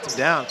 Yeah, knocked him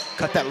down.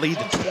 Cut that lead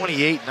to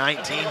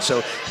 28-19.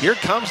 So here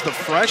comes the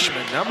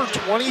freshman, number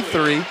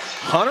 23,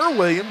 Hunter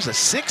Williams, a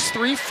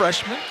 6'3"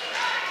 freshman.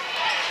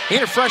 He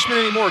ain't a freshman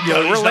anymore,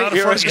 Gil. We're late.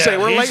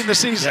 We're late in the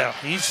season. Yeah,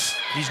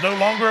 he's no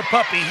longer a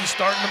puppy. He's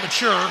starting to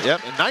mature.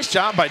 Yep, and nice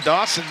job by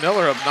Dawson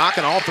Miller of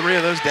knocking all three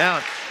of those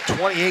down.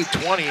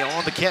 28-20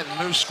 on the Kenton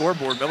Moose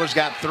scoreboard. Miller's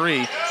got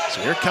 3.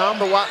 So here come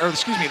the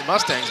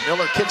Mustangs.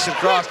 Miller kicks it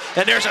across,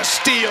 and there's a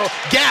steal.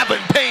 Gavin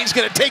Payne's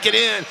going to take it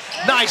in.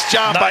 Nice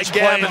job by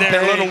Gavin Payne.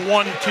 There, Payne. little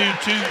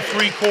 1-2-2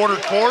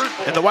 3/4 court.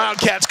 And the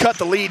Wildcats cut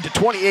the lead to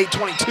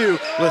 28-22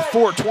 with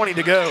 4:20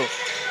 to go.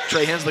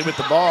 Trey Hensley with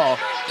the ball.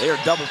 They are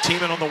double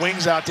teaming on the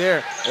wings out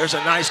there. There's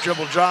a nice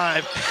dribble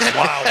drive.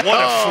 Wow,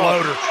 what a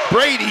floater.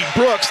 Brady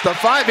Brooks, the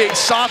 5'8"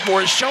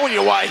 sophomore, is showing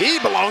you why he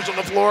belongs on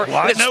the floor. Well,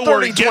 I know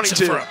where he gets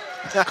it from.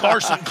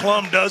 Carson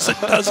Klum does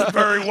it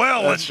very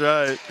well. That's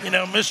right. You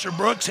know, Mr.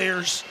 Brooks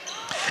here's.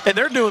 And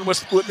they're doing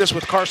this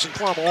with Carson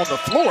Klum on the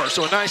floor,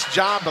 so a nice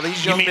job by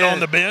these young men. You mean on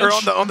the bench? Or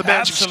on the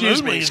bench,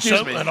 Absolutely.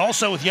 excuse me. And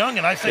also with Young,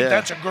 and I think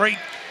that's a great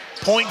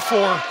point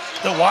for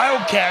the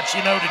Wildcats,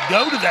 you know, to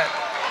go to that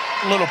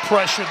little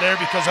pressure there,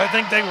 because I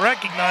think they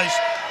recognize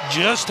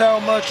just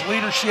how much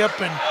leadership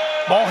and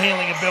ball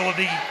handling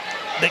ability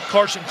that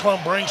Carson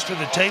Klum brings to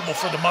the table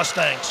for the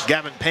Mustangs.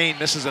 Gavin Payne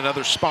misses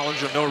another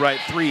Spollinger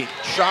no-right 3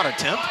 shot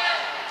attempt.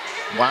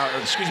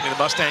 The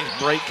Mustangs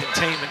break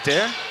containment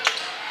there.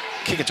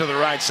 Kick it to the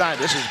right side.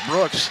 This is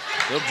Brooks.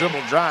 He'll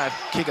dribble drive,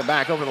 kick it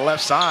back over the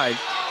left side.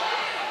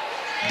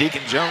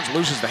 Deacon Jones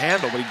loses the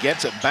handle, but he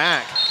gets it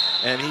back.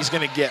 And he's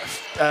going to get,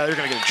 they're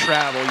going to get a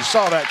travel. You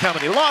saw that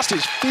coming. He lost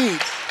his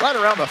feet right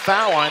around the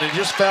foul line and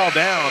just fell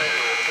down.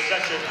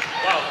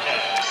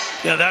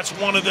 Yeah, that's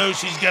one of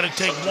those. He's got to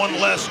take one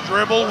less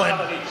dribble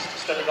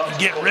and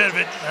get rid of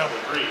it. Now,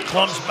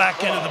 Klum's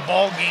back into the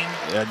ball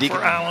game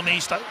for Allen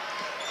East.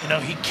 You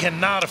know, he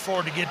cannot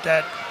afford to get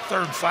that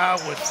third foul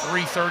with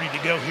 3:30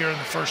 to go here in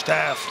the first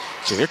half.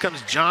 So here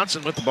comes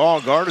Johnson with the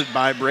ball, guarded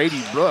by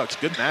Brady Brooks.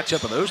 Good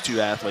matchup of those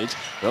two athletes.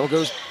 Well,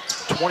 goes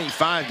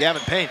 25,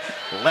 Gavin Payne.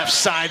 Left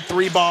side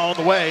 3 ball on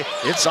the way.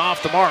 It's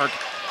off the mark.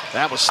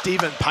 That was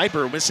Steven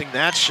Piper missing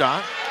that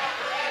shot.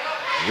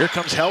 Here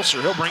comes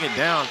Helser. He'll bring it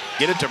down.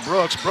 Get it to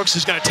Brooks. Brooks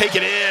is going to take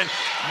it in.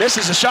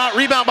 Misses a shot.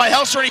 Rebound by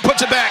Helser, and he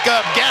puts it back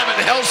up.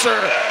 Gavin Helser.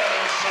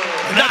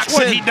 And that's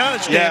what he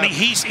does, Danny. Yeah.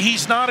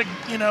 He's not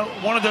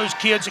one of those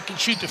kids that can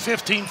shoot the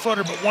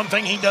 15-footer, but one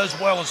thing he does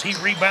well is he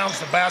rebounds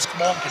the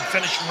basketball and can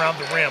finish around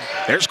the rim.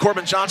 There's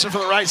Corbin Johnson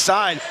from the right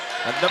side.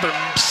 Another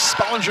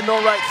Spollinger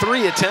no-right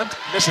 3 attempt.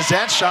 Misses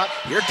that shot.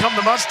 Here come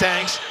the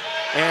Mustangs,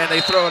 and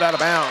they throw it out of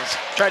bounds.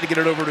 Tried to get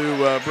it over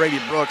to Brady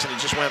Brooks, and it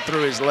just went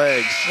through his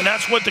legs. And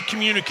that's what the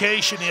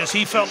communication is.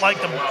 He felt like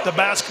the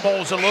basketball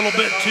was a little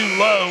bit too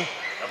low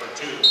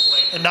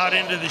and not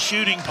into the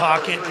shooting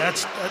pocket.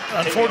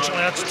 Unfortunately,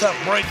 that's a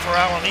tough break for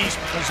Allen East,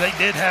 because they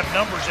did have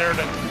numbers there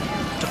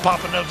to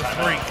pop another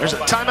 3. There's a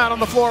timeout on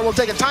the floor. We'll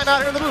take a timeout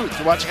here in the booth.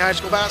 You're watching high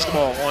school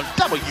basketball on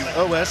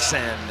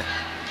WOSN.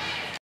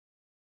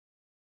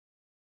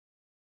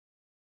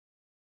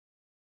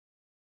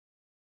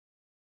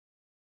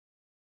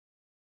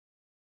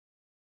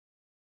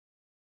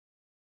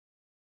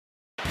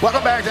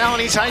 Welcome back to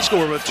Allen East High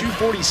School with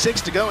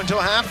 2:46 to go until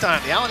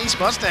halftime. The Allen East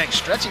Mustangs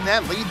stretching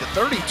that lead to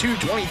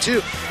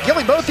 32-22.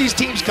 Gilly, both these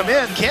teams come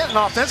in. Kenton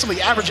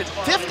offensively averaging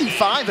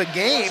 55 a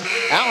game.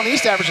 Allen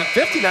East averaging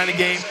 59 a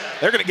game.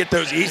 They're going to get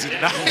those easy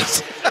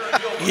tonight.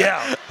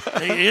 Yeah,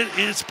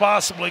 it's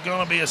possibly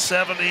going to be a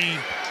 70,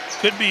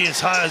 could be as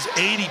high as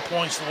 80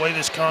 points the way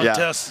this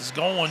contest is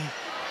going.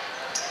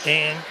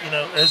 And, you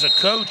know, as a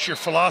coach, your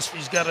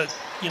philosophy's got to,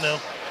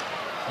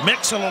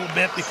 mix a little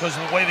bit, because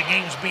of the way the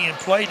game's being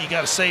played. You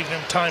got to save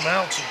them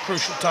timeouts at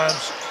crucial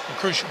times and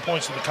crucial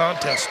points of the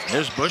contest.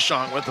 There's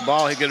Bushong with the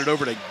ball. He get it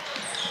over to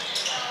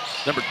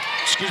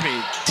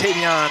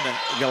Tavion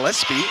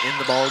Gillespie in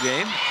the ball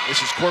game.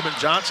 This is Corbin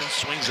Johnson,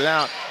 swings it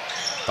out.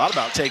 Thought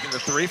about taking the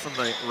 3 from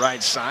the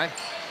right side.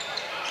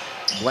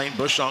 Blaine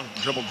Bushong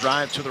dribble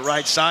drive to the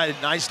right side.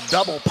 Nice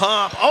double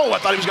pump. Oh, I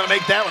thought he was going to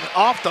make that one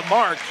off the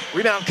mark.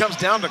 Rebound comes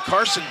down to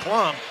Carson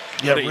Klum.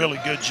 Yeah, really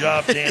good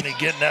job, Danny,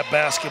 getting that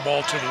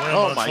basketball to the rim.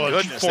 Oh, my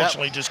goodness.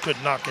 Fortunately, just couldn't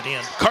knock it in.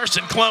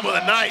 Carson Klum with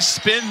a nice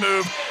spin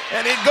move,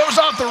 and it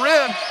goes off the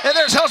rim, and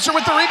there's Helser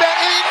with the rebound,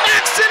 and he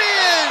knocks it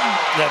in!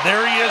 Yeah,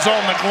 there he is on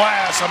the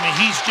glass. I mean,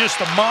 he's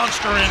just a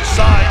monster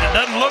inside. It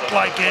doesn't look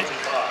like it,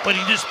 but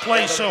he just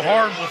plays so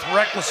hard with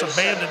reckless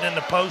abandon in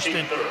the post,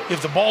 and if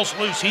the ball's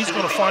loose, he's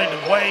going to find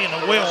a way and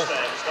a will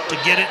to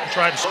get it and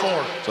try to score.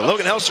 So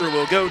Logan Helser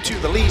will go to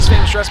the Lee's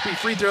Famous Recipe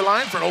free throw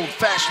line for an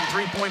old-fashioned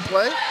three-point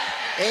play.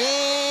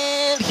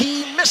 And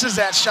he misses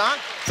that shot,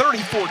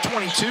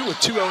 34-22 with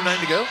 2:09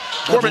 to go.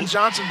 Corbin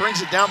Johnson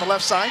brings it down the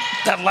left side.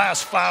 That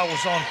last foul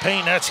was on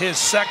Payne. That's his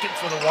second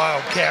for the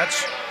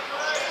Wildcats.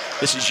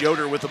 This is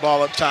Yoder with the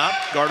ball up top,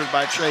 guarded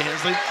by Trey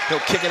Hensley. He'll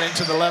kick it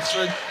into the left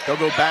side. He'll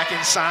go back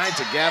inside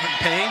to Gavin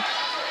Payne.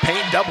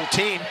 Payne double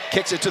team,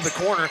 kicks it to the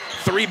corner.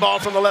 3 ball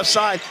from the left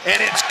side,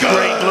 and it's good.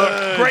 Great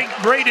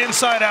look. Great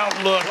inside out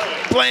look.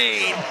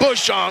 Blaine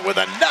Bushong with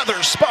another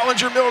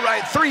Spollinger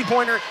Millwright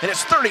 3-pointer, and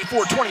it's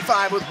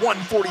 34-25 with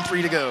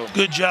 1:43 to go.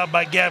 Good job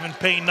by Gavin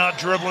Payne, not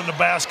dribbling the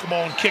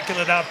basketball and kicking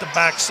it out the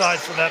backside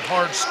for that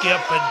hard skip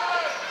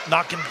and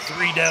knocking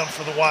 3 down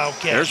for the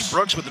Wildcats. There's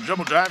Brooks with the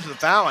dribble drive to the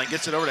foul line,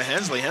 gets it over to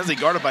Hensley. Hensley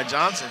guarded by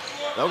Johnson.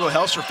 They'll go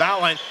Helser foul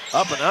line,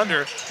 up and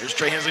under. Here's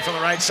Trey Hensley from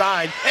the right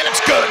side, and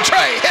it's good.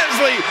 Trey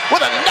Hensley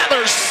with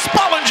another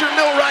Spollinger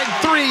Millwright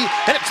 3,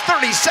 and it's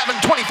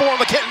 37-24 on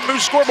the Kenton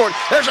Moose scoreboard.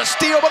 There's a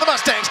steal by the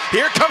Mustangs.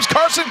 Here comes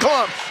Carson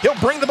Klum. He'll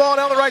bring the ball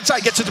down the right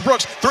side, gets it to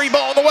Brooks. 3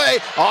 ball on the way,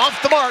 off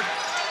the mark.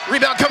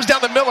 Rebound comes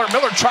down to Miller.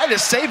 Miller tried to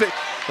save it.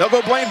 They'll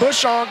go Blaine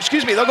Bushong,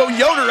 they'll go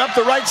Yoder up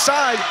the right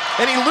side,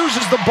 and he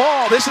loses the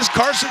ball. This is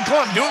Carson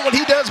Klum doing what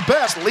he does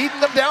best, leading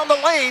them down the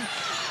lane.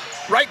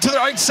 Right to the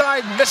right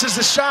side, misses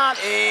the shot,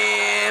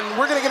 and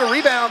we're going to get a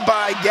rebound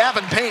by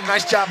Gavin Payne.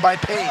 Nice job by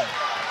Payne.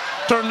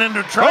 Turning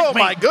into track meet.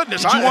 My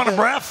goodness. Did you want a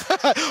breath?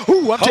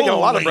 Ooh, I'm taking a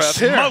lot of breath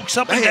here. Smokes,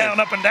 up and down,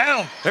 up and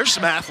down. There's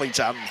some athletes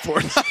out in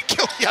Florida.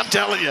 I'm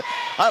telling you.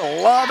 I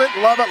love it,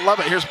 love it, love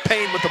it. Here's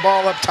Payne with the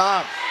ball up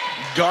top,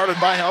 guarded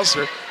by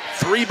Helser.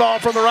 3 ball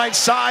from the right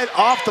side,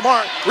 off the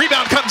mark.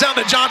 Rebound comes down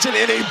to Johnson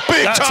in a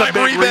big-time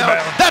rebound.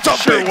 That's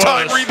a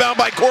big-time rebound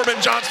by Corbin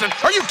Johnson.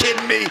 Are you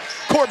kidding me?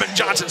 Corbin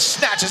Johnson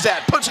snatches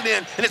that, puts it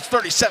in, and it's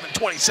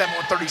 37-27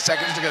 with 30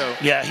 seconds to go.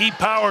 Yeah, he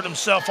powered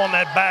himself on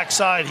that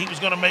backside. He was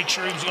going to make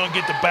sure he was going to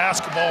get the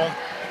basketball.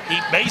 He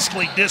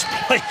basically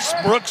displaced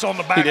Brooks on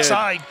the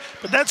backside.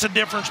 But that's the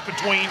difference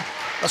between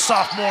a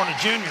sophomore and a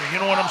junior. You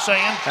know what I'm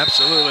saying?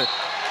 Absolutely.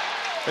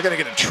 They're going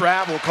to get a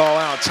travel call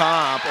out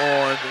top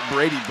on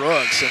Brady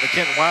Brooks. And the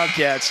Kenton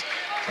Wildcats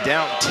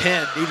down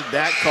 10. Needed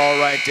that call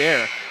right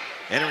there.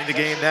 Entering the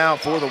game now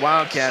for the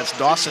Wildcats,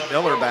 Dawson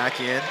Miller back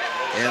in.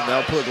 And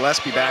they'll put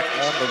Gillespie back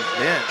on the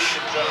bench.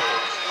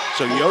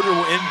 So Yoder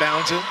will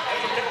inbound it.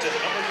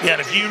 Yeah,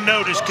 and if you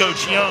notice,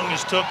 Coach Young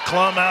has took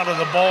Klum out of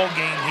the ball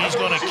game. He's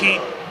going to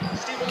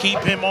keep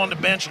him on the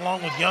bench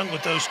along with Young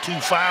with those 2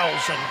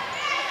 fouls. And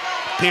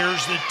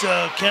appears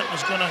that Kenton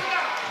is going to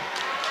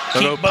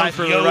keep both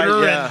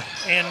Yoder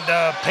and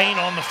Payne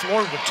on the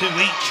floor with 2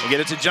 each. We get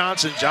it to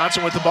Johnson.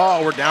 Johnson with the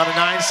ball. We're down to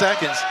 9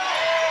 seconds.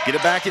 Get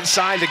it back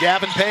inside to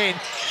Gavin Payne.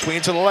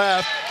 Swing to the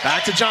left.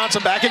 Back to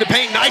Johnson. Back into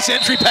Payne. Nice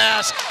entry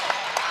pass.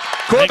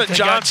 Corbin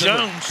Johnson.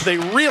 A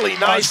really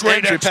nice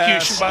entry pass.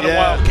 Execution by the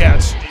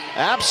Wildcats.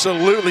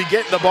 Absolutely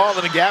getting the ball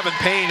into Gavin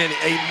Payne and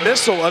a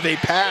missile of a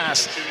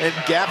pass. And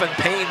Gavin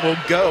Payne will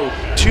go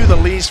to the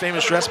Lee's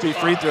famous recipe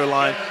free throw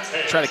line.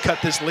 Try to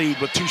cut this lead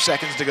with 2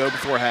 seconds to go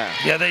before half.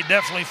 Yeah, they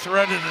definitely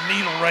threaded the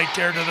needle right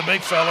there to the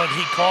big fella, and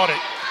he caught it.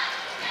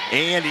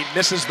 And he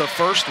misses the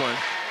first one.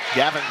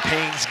 Gavin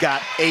Payne's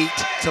got 8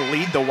 to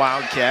lead the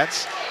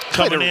Wildcats.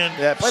 Played a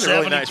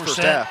really nice first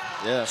half.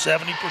 Yeah.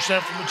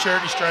 70% from the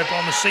charity stripe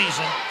on the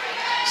season.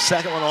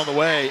 Second one on the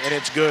way, and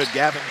it's good.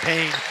 Gavin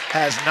Payne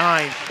has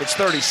 9. It's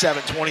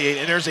 37-28,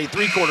 and there's a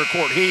 3-quarter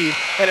court heave,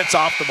 and it's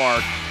off the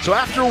mark. So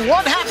after 1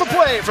 half of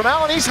play from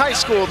Allen East High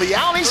School, the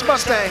Allen East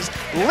Mustangs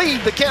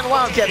lead the Kenton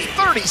Wildcats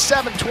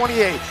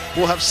 37-28.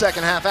 We'll have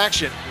second half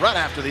action right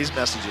after these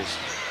messages.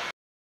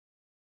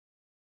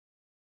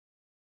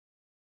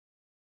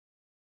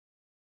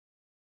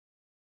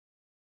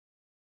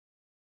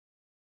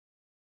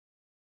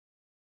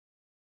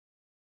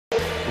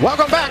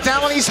 Welcome back to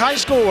Allen East High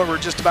School, where we're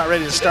just about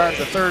ready to start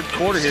the third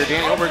quarter here.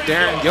 Danny Gilbert,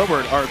 Darren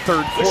Gilbert. Our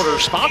third quarter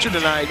sponsor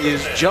tonight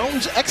is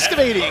Jones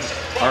Excavating.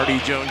 R.D.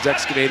 Jones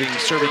Excavating,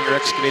 serving your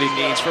excavating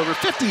needs for over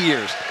 50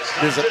 years.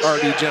 Visit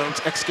R.D.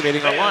 Jones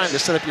Excavating online to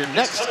set up your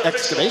next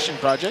excavation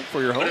project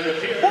for your home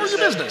or your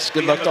business.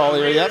 Good luck to all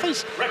area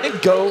athletes,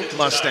 and go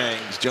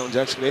Mustangs. Jones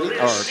Excavating,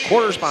 our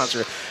quarter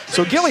sponsor.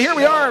 So, Gilly, here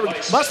we are.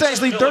 Mustangs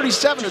lead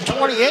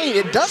 37-28.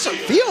 It doesn't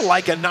feel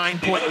like a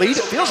 9-point lead.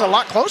 It feels a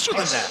lot closer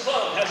than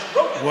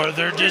that. Well,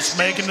 they're just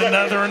making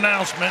another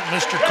announcement.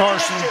 Mr.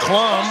 Carson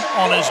Klum,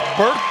 on his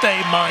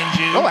birthday, mind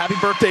you. Oh, happy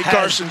birthday,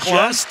 Carson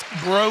Klum. Just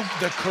broke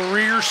the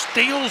career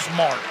steals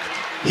mark.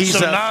 He's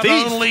a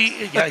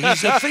thief.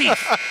 He's a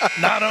thief.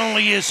 Not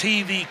only is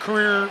he the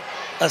career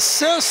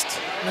assist,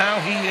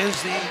 now he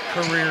is the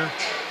career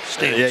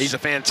steals. Yeah, he's a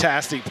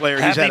fantastic player.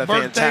 Happy he's had a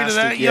birthday to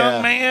that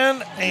young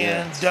man,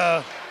 and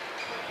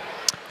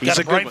he's got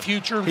a bright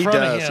future in front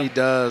of him. He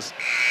does.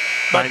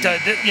 But,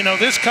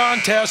 this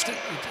contest,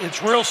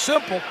 it's real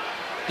simple.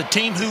 The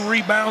team who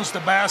rebounds the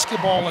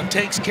basketball and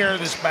takes care of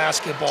this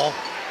basketball.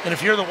 And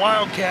if you're the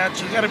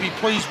Wildcats, you got to be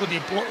pleased with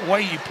the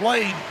way you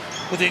played,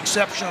 with the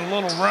exception of a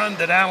little run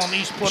that Allen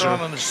East put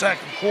on in the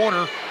second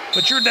quarter.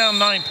 But you're down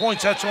 9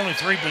 points. That's only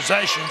 3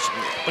 possessions.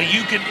 But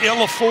you can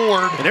ill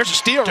afford. And there's a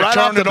steal to right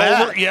turn off the it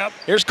bat. over. Yep.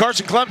 Here's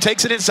Carson Klum,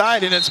 takes it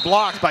inside, and it's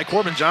blocked by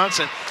Corbin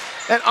Johnson.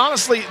 And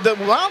honestly, the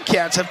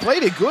Wildcats have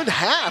played a good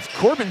half.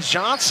 Corbin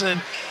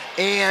Johnson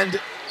and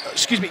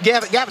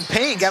Gavin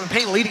Payne. Gavin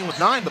Payne leading with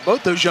 9, but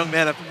both those young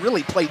men have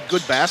really played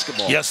good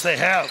basketball. Yes, they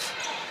have.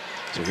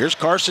 So here's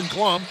Carson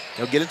Klum.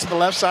 He'll get it to the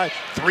left side.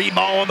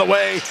 3-ball on the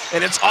way,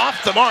 and it's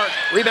off the mark.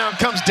 Rebound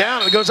comes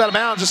down, and it goes out of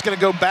bounds. Just going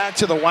to go back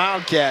to the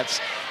Wildcats.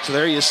 So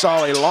there you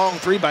saw a long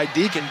 3 by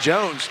Deacon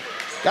Jones.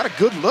 Got a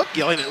good look,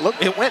 Gilly.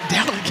 It went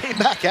down and came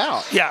back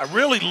out. Yeah, I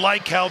really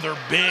like how their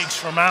bigs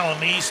from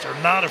Allen East are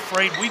not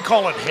afraid. We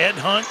call it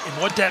headhunt,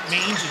 and what that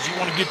means is you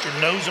want to get your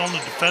nose on the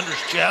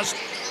defender's chest.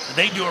 And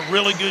they do a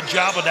really good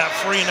job of that,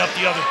 freeing up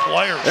the other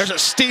players. There's a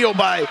steal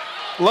by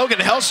Logan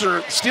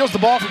Helser, steals the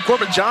ball from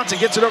Corbin Johnson,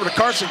 gets it over to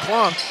Carson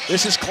Klum.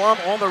 This is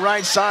Klum on the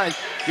right side,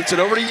 gets it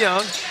over to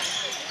Young.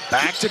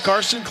 Back to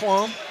Carson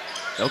Klum.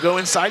 They'll go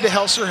inside to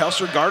Helser.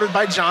 Helser guarded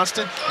by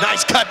Johnston.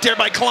 Nice cut there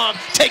by Klum.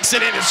 Takes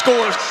it in and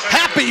scores.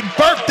 Happy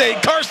birthday,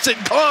 Carson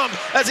Klum,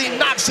 as he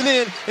knocks it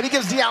in, and he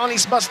gives the Allen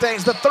East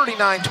Mustangs the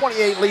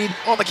 39-28 lead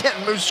on the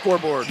Kenton Moose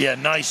scoreboard. Yeah,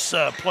 nice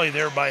play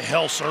there by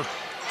Helser.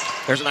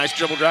 There's a nice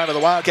dribble drive of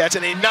the Wildcats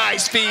and a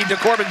nice feed to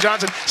Corbin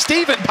Johnson.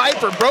 Stephen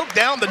Piper broke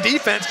down the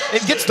defense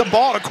and gets the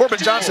ball to Corbin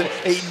Johnson.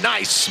 A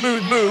nice,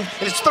 smooth move,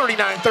 and it's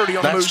 39-30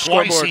 on the Moose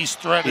scoreboard. That's twice he's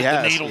threaded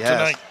the needle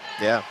tonight.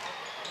 Yeah.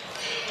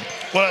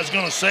 What I was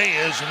going to say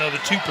is, the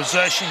 2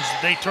 possessions that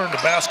they turned the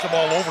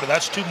basketball over to,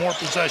 that's 2 more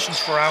possessions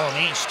for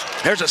Allen East.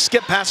 There's a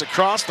skip pass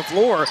across the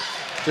floor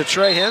to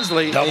Trey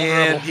Hensley, he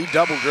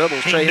double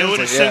dribbles. He knew it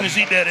as soon as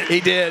he did it.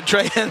 He did.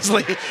 Trey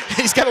Hensley,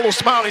 he's got a little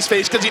smile on his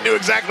face because he knew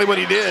exactly what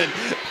he did.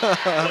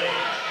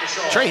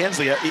 Trey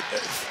Hensley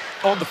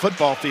on the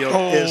football field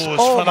is,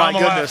 oh my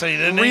goodness,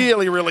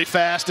 really, really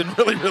fast and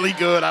really, really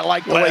good. I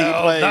like the way he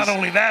plays. Not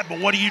only that, but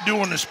what do you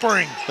do in the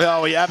spring?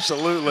 Oh, yeah,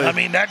 absolutely. I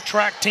mean, that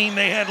track team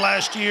they had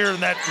last year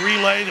and that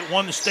relay that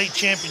won the state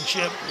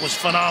championship was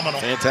phenomenal.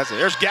 Fantastic.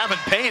 There's Gavin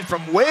Payne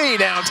from way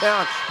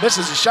downtown.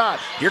 Misses a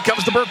shot. Here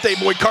comes the birthday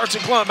boy,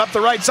 Carson Klum, up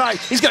the right side.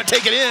 He's going to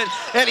take it in,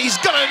 and he's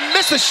going to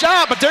miss the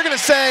shot, but they're going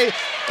to say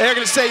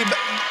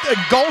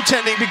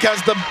goaltending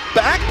because the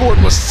backboard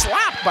was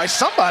slapped by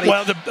somebody.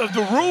 Well,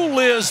 the rule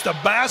is the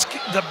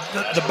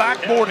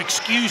backboard,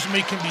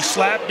 can be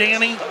slapped,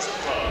 Danny.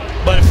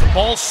 But if the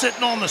ball's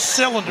sitting on the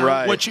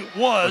cylinder, which it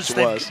was,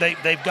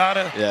 they've got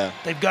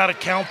to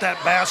count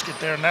that basket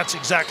there, and that's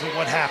exactly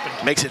what happened.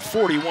 Makes it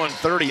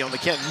 41-30 on the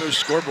Kenton Moose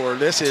scoreboard.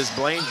 This is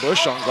Blaine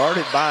Bushong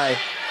guarded by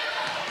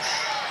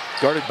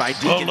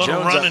Deacon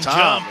Jones up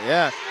top.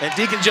 Yeah, and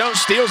Deacon Jones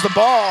steals the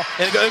ball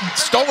and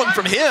stolen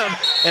from him,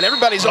 and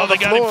everybody's on the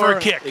floor. They got him for a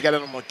kick. They got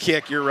him on a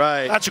kick, you're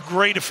right. That's a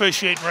great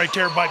officiating right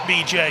there by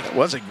BJ. It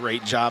was a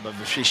great job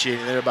of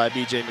officiating there by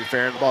BJ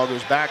McFerrin. The ball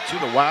goes back to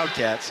the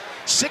Wildcats.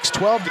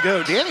 6:12 to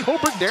go. Danny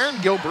Holbert,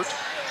 Darren Gilbert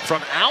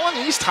from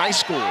Allen East High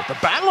School. The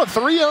battle of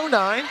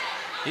 309.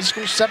 These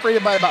schools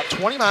separated by about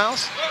 20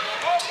 miles.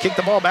 Kick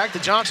the ball back to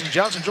Johnson.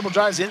 Johnson dribble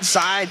drives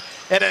inside.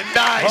 And a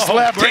nice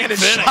left-handed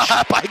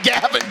shot by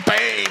Gavin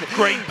Payne.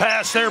 Great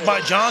pass there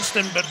by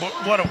Johnston, but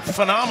what a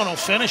phenomenal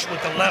finish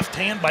with the left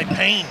hand by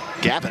Payne.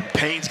 Gavin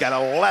Payne's got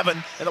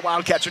 11, and the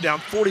Wildcats are down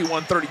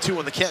 41-32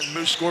 on the Kenton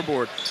Moose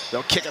scoreboard.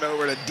 They'll kick it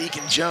over to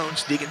Deacon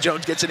Jones. Deacon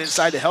Jones gets it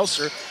inside to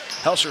Helser.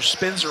 Helser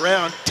spins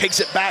around, takes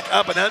it back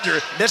up and under,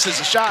 misses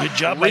a shot. Good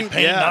job by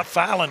Payne, not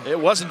fouling. It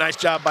was a nice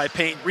job by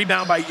Payne.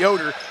 Rebound by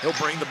Yoder. He'll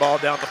bring the ball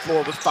down the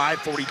floor with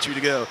 5:42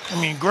 to go.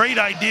 I mean, great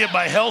idea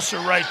by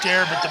Helser right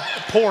there, but the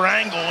poor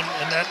angle,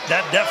 and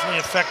that definitely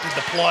affected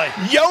the play.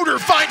 Yoder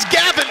finds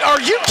Gavin.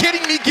 Are you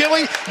kidding me,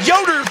 Gilly?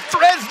 Yoder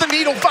threads the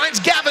needle, finds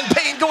Gavin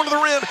Payne going to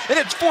the rim, and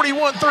it's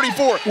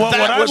 41-34. Well,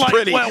 that was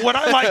pretty. Well, what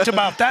I liked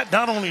about that,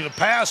 not only the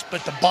pass,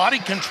 but the body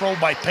control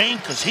by Payne,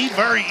 because he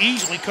very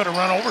easily could have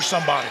run over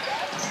somebody.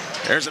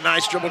 There's a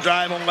nice dribble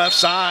drive on the left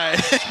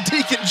side.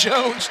 Deacon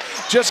Jones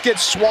just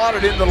gets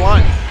swatted into the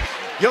line.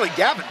 Gilly,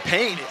 Gavin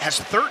Payne has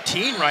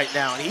 13 right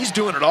now, and he's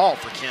doing it all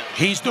for Kent.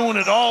 He's doing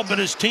it all, but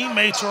his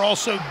teammates are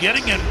also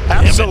getting him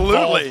involved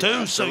too.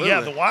 Absolutely. So,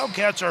 yeah, the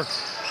Wildcats are,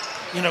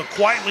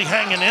 quietly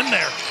hanging in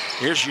there.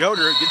 Here's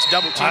Yoder, gets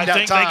double teamed I out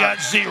think top. they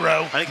got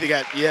 0. I think they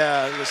got,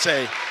 let's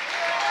say.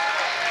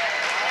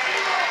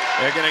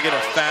 They're going to get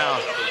a foul.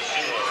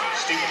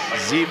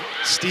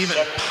 Stephen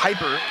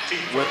Piper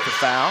with the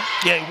foul.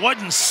 Yeah, he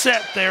wasn't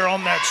set there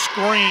on that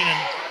screen,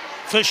 and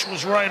Fish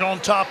was right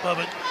on top of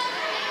it.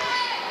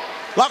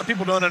 A lot of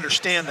people don't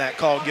understand that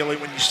call, Gilly,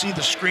 when you see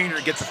the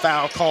screener get the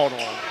foul called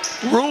on.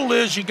 The rule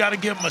is you got to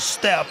give them a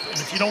step, and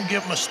if you don't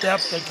give them a step,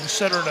 they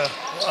consider it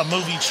a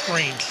moving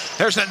screen.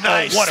 There's a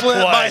nice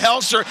slip by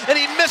Helser, and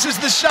he misses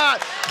the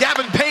shot.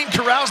 Gavin Payne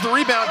corrals the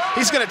rebound.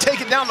 He's going to take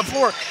it down the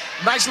floor.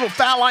 Nice little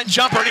foul line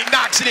jumper, and he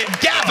knocks it in.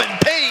 Gavin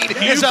Payne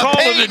is a You call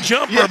Payne. it a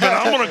jumper, but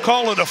I'm going to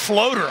call it a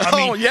floater. I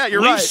mean,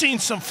 you're right. We've seen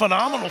some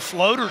phenomenal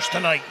floaters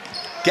tonight.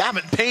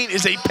 Gavin Payne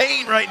is a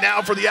pain right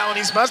now for the Allen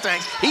East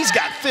Mustangs. He's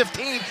got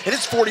 15, and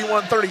it's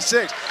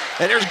 41-36.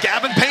 And there's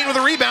Gavin Payne with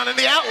a rebound in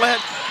the outlet,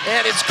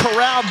 and it's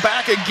corralled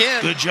back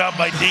again. Good job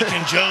by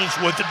Deacon Jones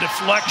with the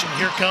deflection.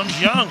 Here comes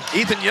Young.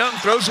 Ethan Young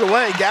throws it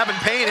away. Gavin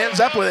Payne ends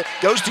up with it.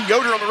 Goes to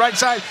Yoder on the right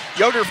side.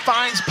 Yoder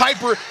finds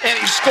Piper, and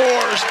he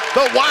scores.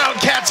 The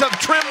Wildcats have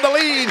trimmed the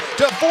lead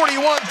to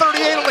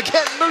 41-38 on the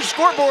Kenton Moose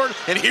scoreboard.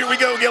 And here we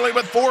go, Gilly,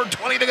 with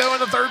 4:20 to go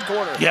in the third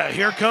quarter. Yeah,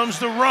 here comes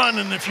the run,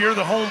 and if you're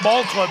the home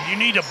ball club, you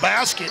need a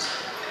basket.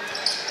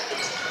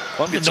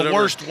 in the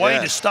worst way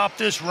to stop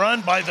this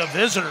run by the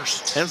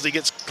visitors. Hensley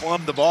gets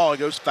Klum the ball. It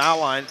goes foul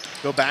line.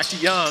 Go back to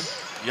Young.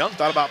 Young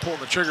thought about pulling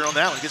the trigger on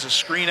that one. Gets a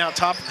screen out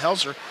top from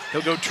Helser.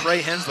 He'll go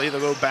Trey Hensley.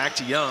 They'll go back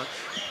to Young.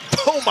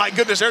 Oh, my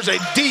goodness. There's a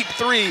deep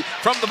three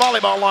from the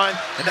volleyball line,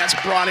 and that's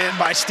brought in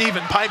by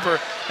Stephen Piper,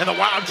 and the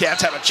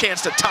Wildcats have a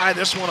chance to tie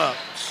this one up.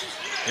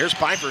 Here's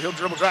Piper. He'll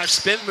dribble drive,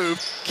 spin move,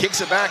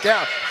 kicks it back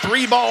out.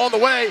 3-ball on the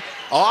way,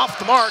 off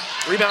the mark.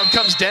 Rebound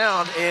comes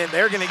down, and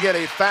they're going to get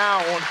a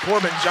foul on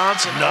Corbin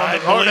Johnson. No, I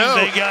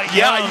believe they got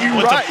Young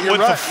with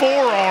the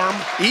forearm.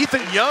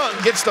 Ethan Young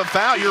gets the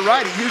foul. You're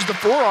right. He used the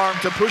forearm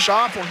to push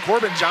off on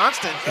Corbin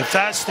Johnston. If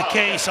that's the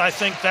case, I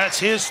think that's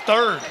his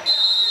third.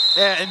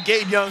 Yeah, and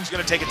Gabe Young's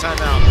going to take a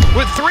timeout.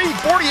 With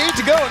 3:48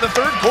 to go in the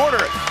third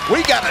quarter,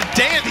 we got a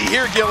dandy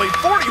here, Gilly.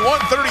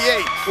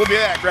 41-38. We'll be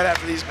back right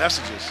after these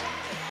messages.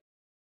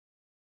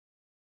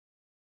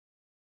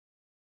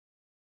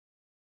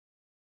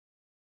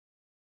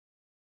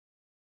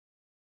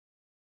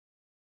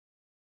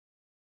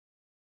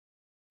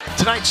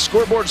 Tonight's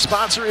scoreboard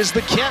sponsor is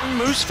the Kenton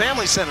Moose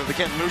Family Center. The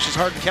Kenton Moose is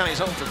Hardin County's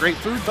home for great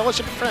food,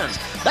 fellowship, and friends.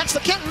 That's the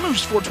Kenton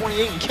Moose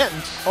 428 in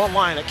Kenton,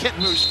 online at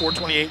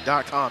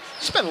KentonMoose428.com.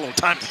 Spend a little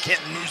time at the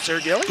Kenton Moose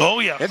there, Gilly. Oh,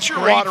 yeah. It's your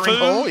great watering food.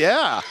 hole,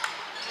 yeah.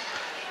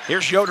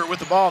 Here's Yoder with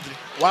the ball. The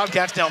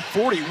Wildcats down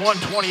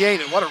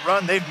 41-28, and what a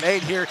run they've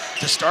made here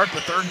to start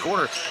the third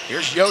quarter.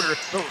 Here's Yoder,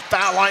 little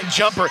foul line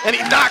jumper, and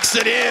he knocks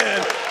it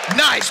in.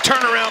 Nice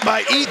turnaround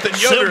by Ethan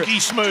Yoder. Silky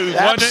smooth,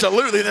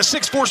 absolutely. The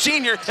 6'4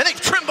 senior, and they've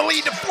trimmed the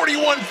lead to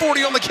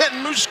 41-40 on the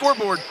Kenton Moose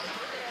scoreboard.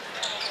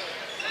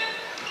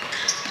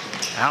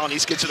 Allen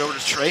East gets it over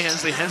to Trey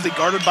Hensley. Hensley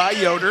guarded by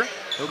Yoder.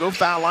 He'll go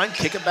foul line,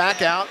 kick it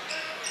back out.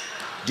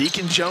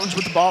 Deacon Jones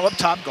with the ball up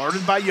top,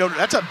 guarded by Yoder.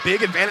 That's a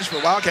big advantage for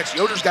the Wildcats.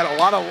 Yoder's got a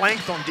lot of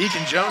length on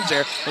Deacon Jones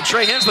there. And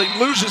Trey Hensley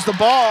loses the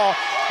ball,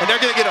 and they're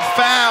going to get a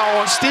foul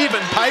on Stephen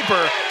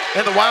Piper.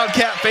 And the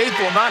Wildcat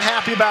faithful not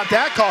happy about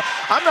that call.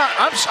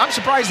 I'm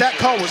surprised that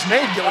call was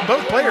made, Gillen.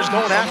 Both players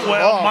going after the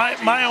ball. Well,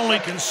 my only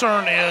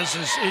concern is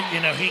you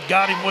know, he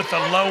got him with the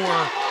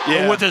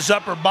lower, with his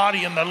upper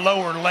body and the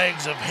lower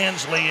legs of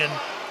Hensley. And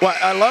well,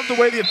 I love the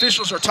way the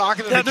officials are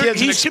talking to the kids and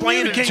he's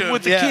explaining communicating to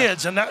with the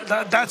kids, and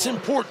that's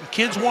important.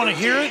 Kids want to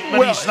hear it, but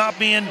well, he's not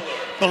being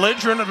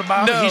belligerent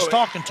about it. He's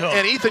talking to them.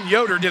 And Ethan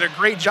Yoder did a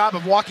great job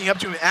of walking up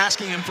to him,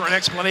 asking him for an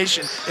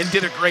explanation, and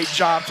did a great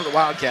job for the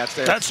Wildcats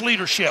there. That's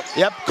leadership.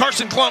 Yep.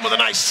 Carson Klum with a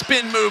nice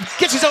spin move,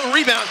 gets his own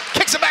rebound,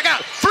 kicks it back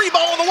out.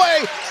 3-ball on the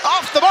way,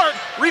 off the mark.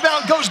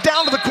 Rebound goes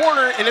down to the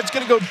corner, and it's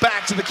going to go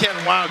back to the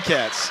Kenton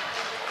Wildcats.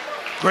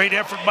 Great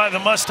effort by the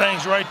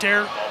Mustangs right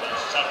there.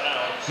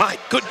 My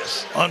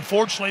goodness.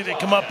 Unfortunately, they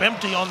come up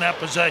empty on that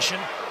possession.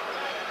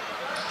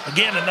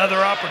 Again, another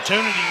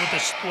opportunity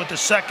with the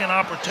second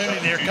opportunity.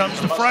 There comes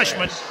the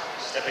freshman.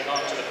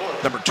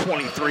 Number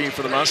 23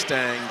 for the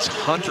Mustangs,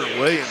 Hunter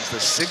Williams, the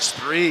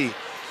 6'3"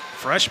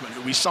 freshman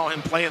who we saw him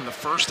play in the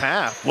first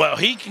half. Well,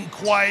 he can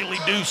quietly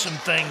do some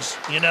things.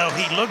 You know,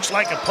 he looks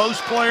like a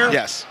post player,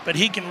 yes, but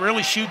he can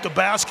really shoot the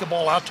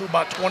basketball out to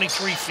about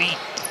 23 feet.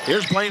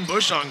 Here's Blaine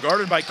Bushon,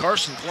 guarded by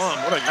Carson Klum.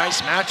 What a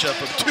nice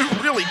matchup of two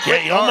really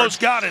quick guards.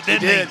 Almost got it,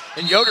 didn't he?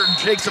 And Yoder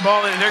takes the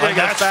ball in, and they're going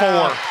to get a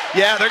foul.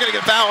 Yeah, they're going to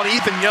get a foul on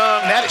Ethan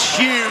Young. That is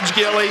huge,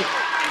 Gilly.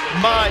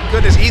 My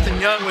goodness,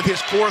 Ethan Young with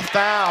his fourth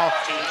foul.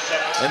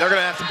 And they're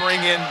going to have to bring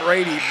in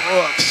Brady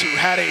Brooks, who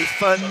had a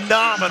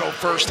phenomenal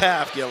first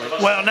half, Gilly.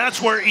 Well, and that's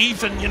where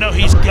Ethan, you know,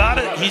 he's got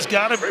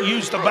to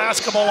use the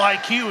basketball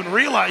IQ and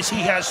realize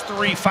he has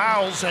 3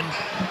 fouls. And,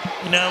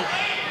 you know,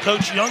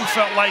 Coach Young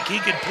felt like he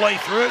could play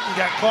through it and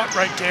got caught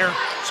right there.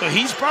 So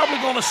he's probably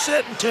going to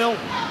sit until,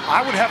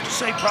 I would have to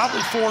say,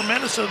 probably 4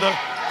 minutes of the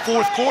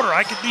fourth quarter.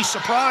 I could be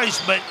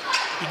surprised, but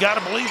you got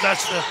to believe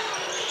that's the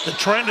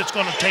trend that's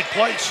going to take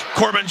place.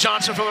 Corbin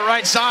Johnson from the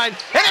right side,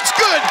 and it's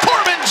good.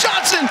 Corbin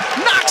Johnson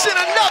knocks in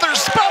another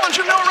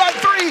Spellinger no-right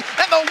 3,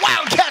 and the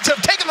Wildcats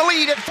have taken the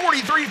lead at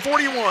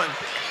 43-41.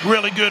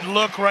 Really good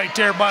look right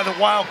there by the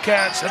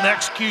Wildcats, and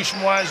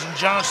execution-wise, and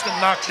Johnston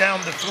knocked down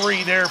the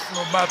 3 there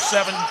from about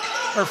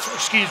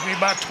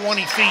about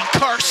 20 feet.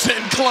 Carson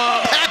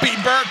Klum, happy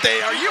birthday.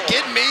 Are you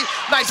kidding me?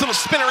 Nice little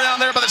spin around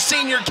there by the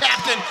senior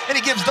captain, and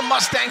he gives the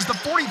Mustangs the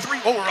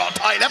 43. Oh, we're all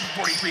tied up at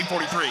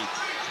 43-43.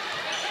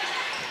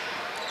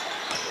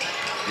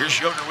 Here's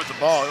Yoder with the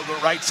ball. He'll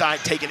go right side,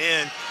 take it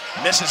in.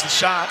 Misses the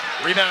shot.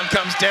 Rebound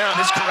comes down.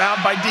 It's corralled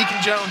by Deacon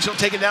Jones. He'll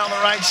take it down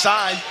the right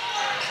side.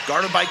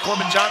 Guarded by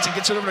Corbin Johnson.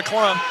 Gets it over to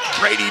Klum.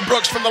 Brady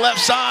Brooks from the left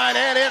side,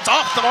 and it's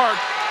off the mark.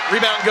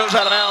 Rebound goes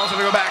out of bounds, and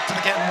we go back to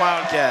the Kenton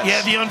Wildcats.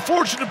 Yeah, the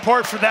unfortunate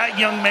part for that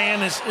young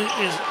man is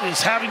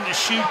having to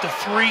shoot the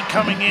 3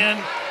 coming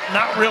in,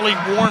 not really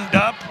warmed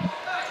up,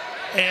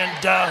 and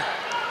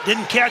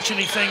didn't catch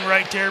anything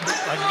right there, but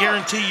I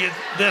guarantee you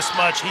this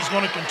much, he's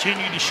going to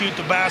continue to shoot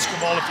the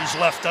basketball if he's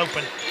left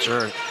open.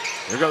 Sure.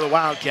 Here go the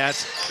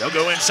Wildcats. They'll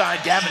go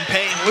inside. Gavin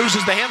Payne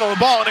loses the handle of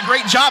the ball, and a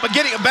great job of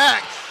getting it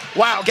back.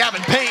 Wow,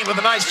 Gavin Payne with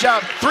a nice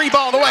job.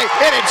 3-ball on the way,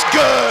 and it's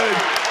good.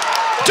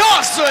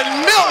 Dawson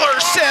Miller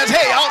says,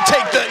 hey, I'll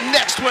take the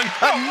next one.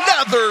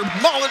 Another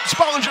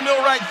Spollinger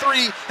Millwright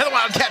 3, and the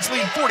Wildcats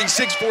lead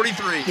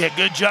 46-43. Yeah,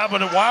 good job of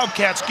the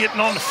Wildcats getting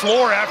on the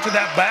floor after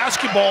that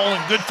basketball,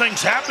 and good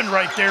things happened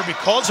right there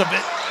because of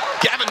it.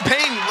 Gavin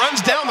Payne runs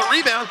down the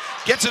rebound,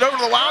 gets it over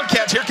to the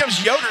Wildcats. Here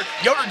comes Yoder.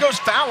 Yoder goes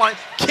foul line,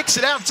 kicks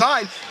it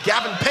outside.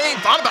 Gavin Payne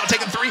thought about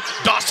taking three.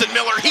 Dawson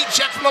Miller, heat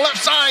check from the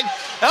left side.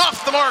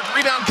 Off the mark,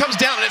 rebound comes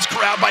down, and it's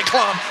corralled by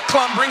Klum.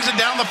 Klum brings it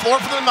down the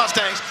floor for the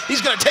Mustangs.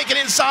 He's going to take it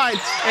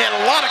inside, and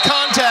a lot of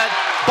contact.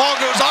 Ball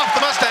goes off the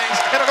Mustangs,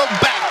 and it'll go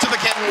back to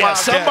the Kenton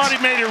Wildcats. Somebody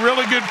made a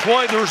really good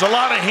play. There was a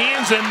lot of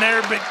hands in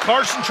there, but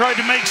Carson tried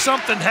to make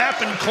something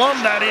happen, Klum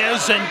that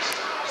is, and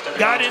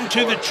got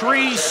into the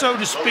trees, so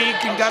to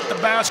speak, and got the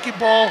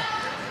basketball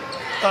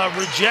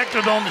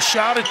rejected on the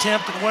shot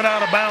attempt and went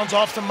out of bounds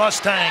off the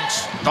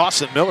Mustangs.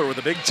 Dawson Miller with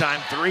a big-time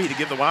three to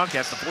give the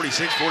Wildcats the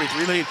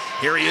 46-43 lead.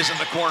 Here he is in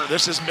the corner.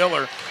 This is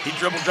Miller. He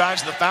dribble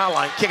drives to the foul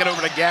line, kick it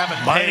over to Gavin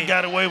Payne. Might have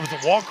got away with the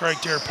walk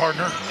right there,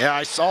 partner. Yeah,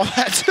 I saw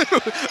that too.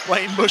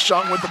 Blaine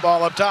Bushong with the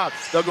ball up top.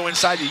 They'll go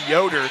inside to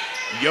Yoder.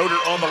 Yoder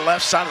on the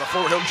left side of the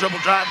floor. He'll dribble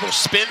drive, little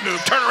spin move,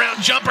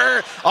 turnaround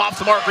jumper. Off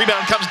the mark,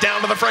 rebound comes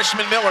down to the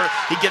freshman Miller.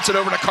 He gets it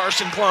over to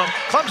Carson Klum.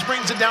 Klum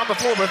brings it down the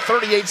floor with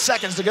 38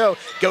 seconds to go.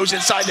 Goes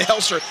inside to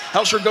Helser.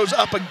 Helser goes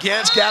up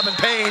against Gavin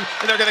Payne,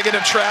 and they're going to get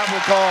a travel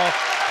call.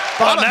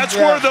 Well, that's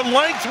where the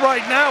length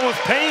right now with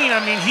Payne,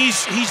 I mean,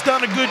 he's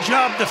done a good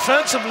job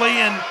defensively,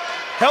 and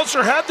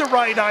Helser had the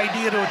right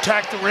idea to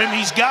attack the rim.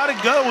 He's got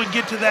to go and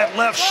get to that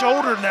left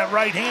shoulder and that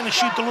right hand and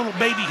shoot the little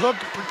baby hook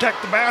to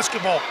protect the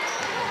basketball.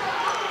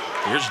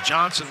 Here's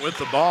Johnson with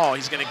the ball.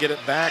 He's going to get it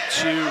back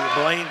to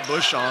Blaine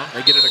Bushong.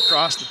 They get it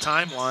across the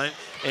timeline,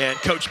 and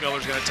Coach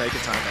Miller's going to take a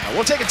timeout.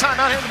 We'll take a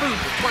timeout here in the booth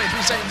with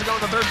 23 seconds to go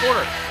in the third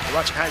quarter. You're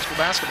watching high school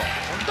basketball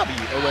on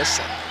WOS7.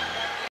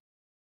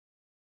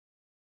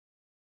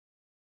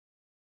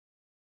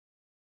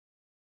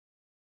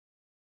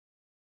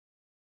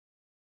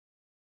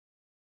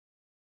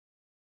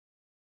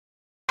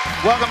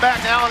 Welcome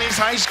back to Allen East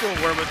High School,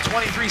 where with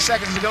 23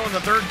 seconds to go in the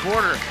third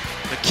quarter,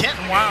 the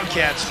Kenton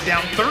Wildcats,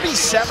 down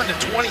 37-28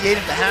 at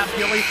the half,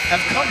 Gilly,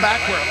 have come back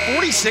for a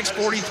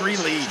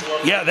 46-43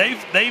 lead. Yeah,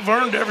 they've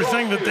earned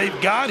everything that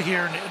they've got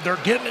here, and they're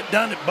getting it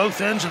done at both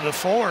ends of the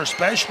floor,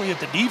 especially at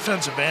the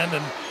defensive end,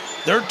 and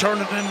they're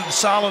turning it into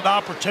solid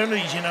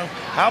opportunities. You know,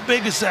 how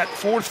big is that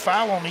fourth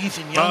foul on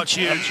Ethan Young? Oh, it's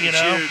huge. You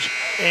it's know? huge.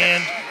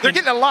 And they're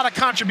getting a lot of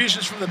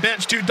contributions from the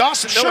bench, too.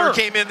 Dawson Miller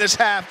came in this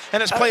half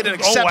and has played an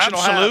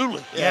exceptional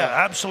absolutely. half. Yeah,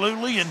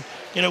 absolutely. And,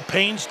 you know,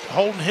 Payne's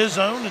holding his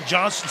own, and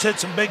Johnson's hit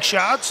some big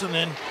shots, and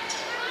then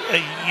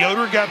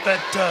Yoder got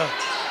that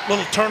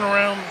little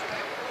turnaround,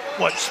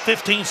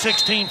 15,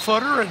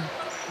 16-footer, and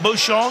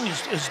Bushong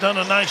has done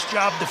a nice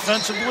job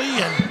defensively,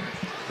 and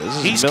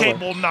he's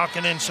capable of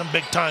knocking in some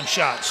big-time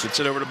shots. Gets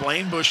it over to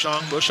Blaine Bushong.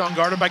 Bushong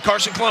guarded by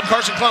Carson Klum.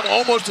 Carson Klum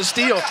almost a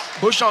steal.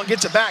 Bushong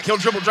gets it back. He'll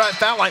dribble drive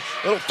foul line.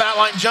 Little foul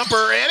line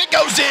jumper, and it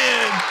goes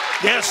in.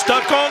 Yeah,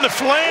 stuck on the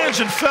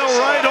flange and fell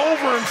right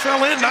over and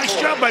fell in. Nice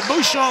job by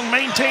Bushong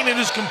maintaining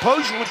his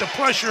composure with the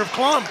pressure of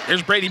Klum.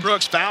 Here's Brady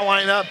Brooks. Foul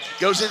line up.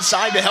 Goes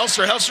inside to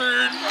Helser.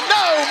 Helser,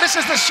 no,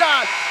 misses the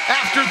shot.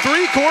 After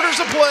 3 quarters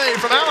of play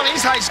from Allen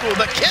East High School,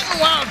 the Kenton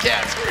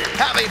Wildcats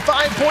have a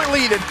 5-point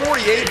lead at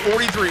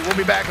 48-43. We'll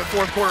be back with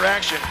fourth quarter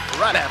action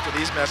right after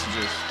these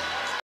messages.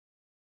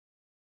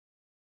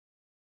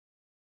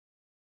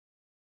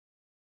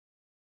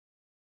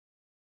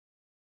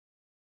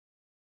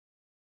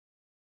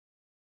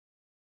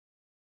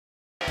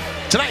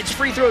 Tonight's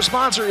free throw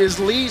sponsor is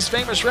Lee's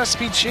Famous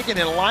Recipe Chicken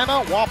in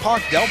Lima,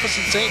 Wapak, Delphus,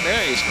 and St.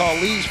 Mary's. Call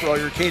Lee's for all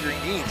your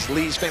catering needs.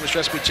 Lee's Famous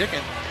Recipe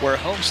Chicken, where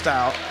home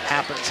style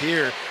happens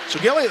here. So,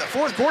 Gilly, the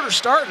fourth quarter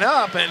starting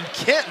up, and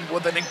Kenton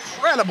with an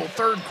incredible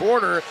third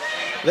quarter.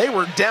 They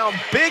were down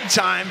big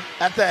time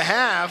at the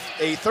half,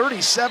 a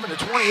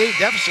 37-28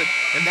 deficit,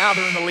 and now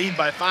they're in the lead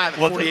by 5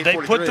 at 48-43. They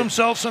put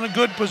themselves in a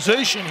good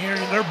position here.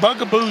 Their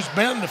bugaboo's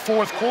been the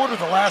fourth quarter,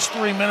 the last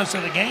 3 minutes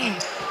of the game,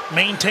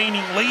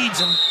 maintaining leads,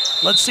 and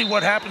let's see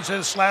what happens in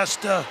this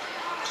last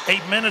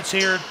 8 minutes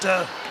here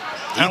at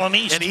Allen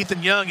East. And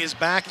Ethan Young is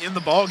back in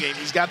the ballgame.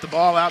 He's got the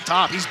ball out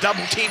top. He's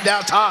double-teamed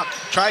out top.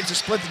 Tries to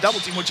split the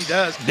double team, which he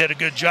does. Did a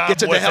good job.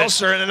 Gets it to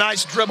Helser, and a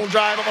nice dribble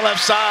drive on the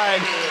left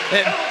side.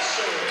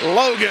 And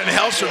Logan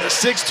Helser, the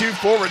 6'2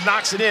 forward,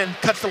 knocks it in,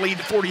 cuts the lead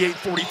to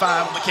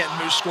 48-45 on the Kenton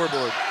Moose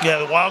scoreboard. Yeah,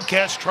 the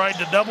Wildcats tried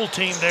to double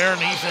team there,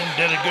 and Ethan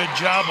did a good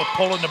job of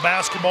pulling the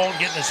basketball and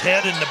getting his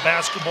head in the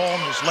basketball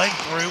and his leg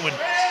through. And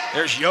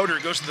there's Yoder,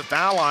 goes to the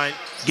foul line.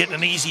 Getting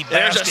an easy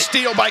basket. There's a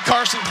steal by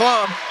Carson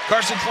Klum.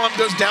 Carson Klum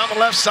goes down the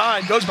left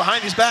side, goes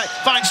behind his back,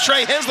 finds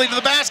Trey Hensley to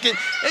the basket.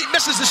 He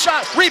misses the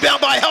shot.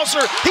 Rebound by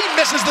Helser. He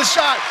misses the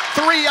shot.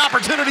 3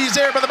 opportunities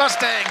there by the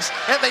Mustangs,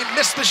 and they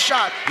miss the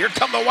shot. Here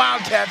come the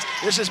Wildcats.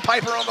 This is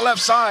Piper on the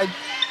left side.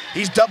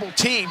 He's double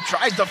teamed,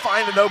 tries to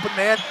find an open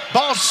man.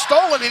 Ball's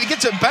stolen, and he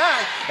gets it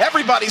back.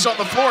 Everybody's on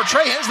the floor.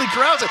 Trey Hensley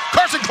corrals it.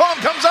 Carson Klum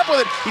comes up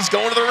with it. He's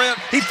going to the rim.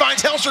 He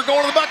finds Helser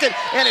going to the bucket,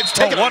 and it's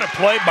taken. What a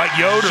play by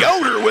Yoder.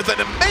 Yoder with an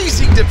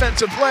amazing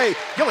defensive play.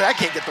 Gilly, I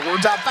can't get the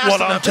words out fast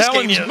enough. I'm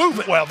telling you,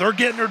 moving. Well, they're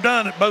getting her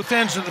done at both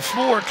ends of the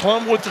floor.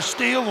 Klum with the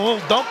steal, a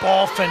little dump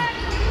off, and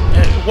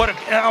what an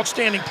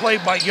outstanding play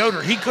by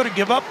Yoder. He could have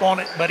given up on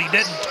it, but he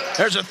didn't.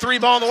 There's a three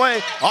ball on the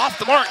way. Off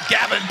the mark,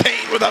 Gavin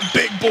Payne with a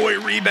big boy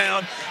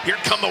rebound. Here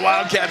come the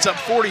Wildcats up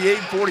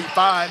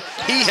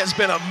 48-45. He has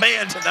been a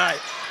man tonight.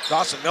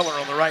 Dawson Miller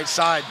on the right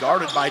side,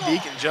 guarded by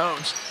Deacon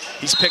Jones.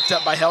 He's picked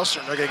up by Helser,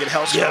 and they're going to get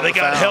Helser. Yeah, they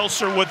got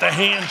Helser with the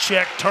hand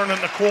check, turning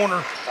the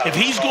corner. If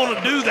he's going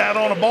to do that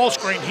on a ball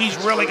screen, he's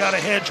really got to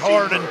hedge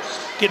hard and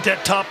get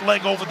that top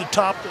leg over the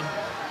top and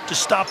to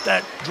stop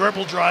that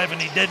dribble drive,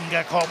 and he didn't.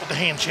 Got caught with the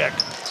hand check.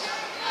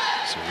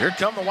 So here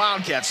come the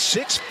Wildcats,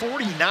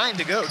 6:49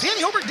 to go.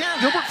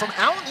 Darren Gilbert from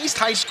Allen East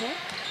High School.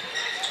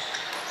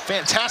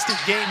 Fantastic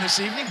game this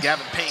evening.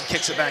 Gavin Payne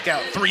kicks it back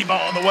out. Three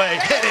ball on the way,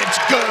 and it's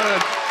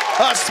good.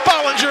 A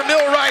Spollinger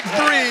Millwright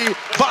three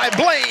by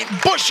Blaine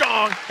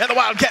Bushong, and the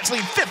Wildcats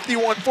lead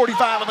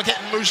 51-45 on the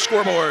Kenton Moose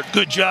scoreboard.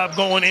 Good job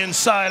going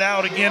inside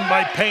out again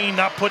by Payne,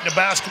 not putting the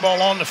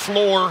basketball on the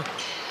floor,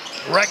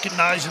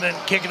 recognizing it,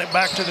 kicking it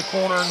back to the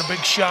corner, and a big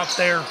shot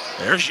there.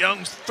 There's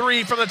Young's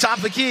three from the top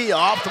of the key,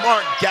 off the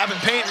mark. Gavin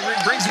Payne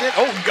brings it in.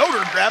 Oh,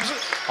 Yoder grabs it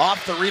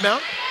off the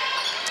rebound.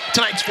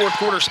 Tonight's fourth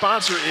quarter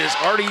sponsor is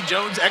R.D.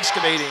 Jones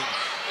Excavating.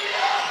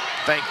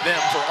 Thank them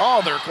for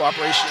all their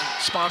cooperation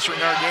sponsoring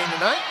our game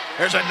tonight.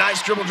 There's a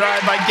nice dribble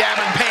drive by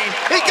Gavin Payne.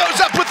 He goes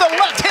up with the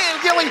left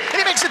hand, Gilly, and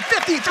he makes it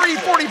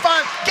 53-45.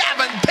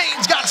 Gavin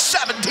Payne's got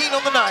 17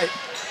 on the night.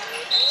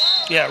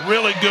 Yeah,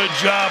 really good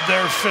job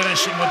there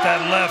finishing with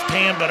that left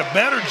hand, but a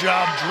better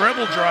job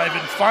dribble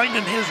driving,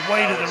 finding his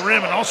way to the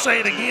rim. And I'll say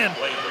it again,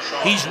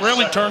 he's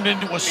really turned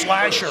into a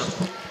slasher.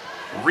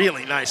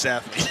 Really nice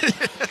athlete.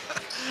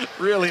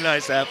 Really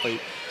nice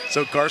athlete.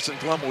 So Carson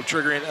Klum will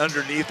trigger in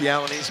underneath the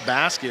Allen East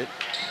basket.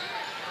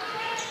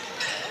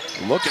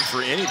 Looking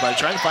for anybody,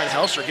 trying to find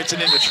Helser, gets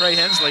it into Trey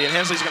Hensley, and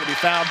Hensley's going to be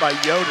fouled by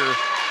Yoder.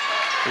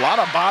 A lot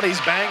of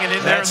bodies banging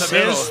in there in the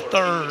middle. That's his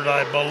third,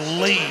 I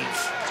believe.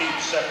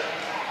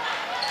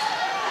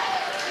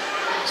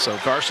 So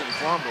Carson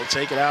Klum will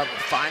take it out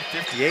with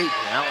 5:58.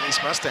 And Allen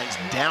East Mustangs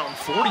down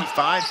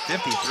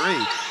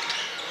 45-53.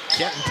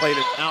 Kenton played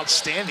an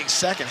outstanding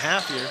second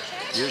half here.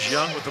 Here's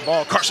Young with the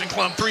ball. Carson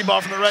Klum, three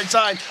ball from the right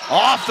side.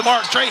 Off the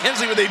mark, Trey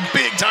Hensley with a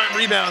big-time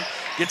rebound.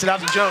 Gets it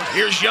out to Jones.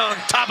 Here's Young,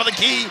 top of the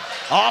key.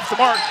 Off the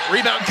mark,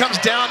 rebound comes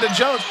down to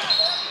Jones.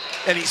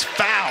 And he's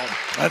fouled.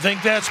 I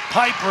think that's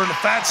Piper, and if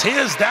that's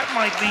his, that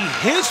might be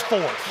his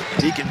fourth.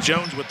 Deacon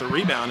Jones with the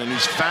rebound, and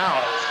he's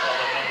fouled.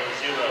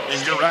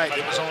 And you're right,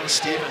 it was on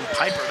Stephen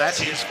Piper. That's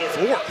his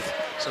fourth.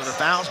 So the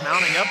foul's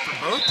mounting up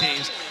for both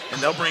teams,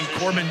 and they'll bring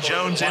Corbin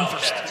Jones in for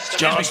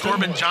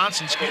Corbin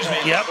Johnson,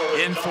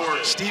 in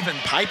for Stephen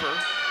Piper.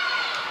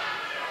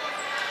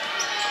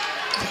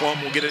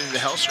 Klum will get it into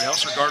Helser.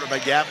 Helser guarded by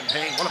Gavin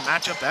Payne. What a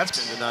matchup that's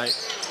been tonight.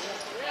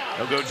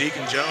 They'll go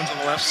Deacon Jones on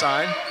the left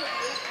side.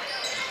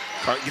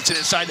 Gets it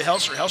inside to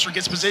Helser. Helser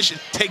gets position,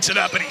 takes it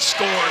up, and he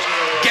scores.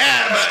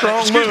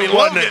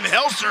 Logan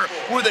Helser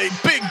with a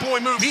big boy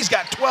move. He's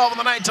got 12 on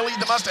the night to lead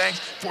the Mustangs.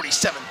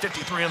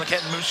 47-53 on the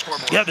Kenton Moose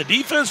scoreboard. Yeah, the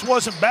defense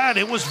wasn't bad.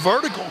 It was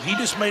vertical. He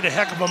just made a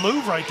heck of a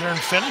move right there and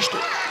finished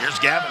it. Here's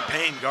Gavin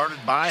Payne guarded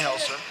by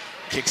Helser.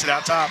 Kicks it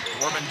out top.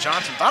 Corbin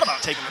Johnson thought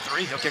about taking the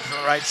three. He'll kick it to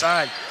the right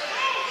side.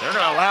 They're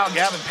going to allow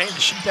Gavin Payne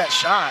to shoot that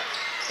shot.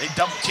 They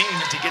double team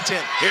as he gets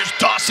in. Here's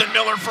Dawson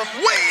Miller from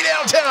way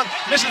downtown.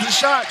 Misses the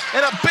shot,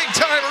 and a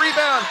big-time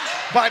rebound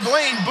by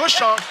Blaine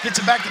Bushong. Gets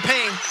it back to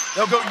Payne.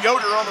 They'll go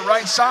Yoder on the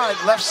right side.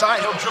 Left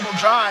side, he'll dribble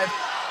drive.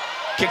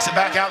 Kicks it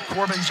back out,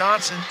 Corbin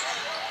Johnson.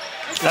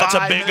 That's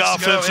a big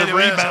offensive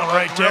rebound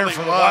right there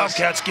for the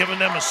Wildcats, giving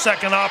them a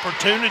second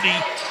opportunity,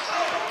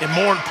 and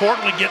more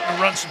importantly, getting to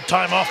run some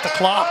time off the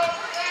clock.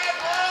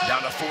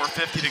 Down to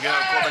 4:50 to go.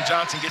 Corbin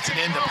Johnson gets it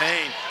into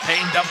Payne.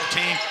 Payne double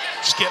team.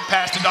 Skip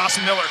pass to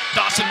Dawson Miller.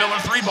 Dawson Miller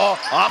three ball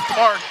off the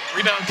mark.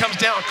 Rebound comes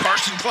down.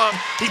 Carson Klum.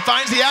 He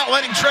finds the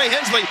outletting Trey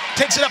Hensley.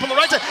 Takes it up on the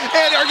right side.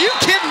 And are you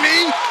kidding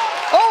me?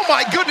 Oh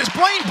my goodness.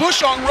 Blaine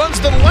Bushong runs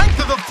the length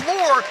of the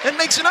floor and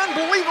makes an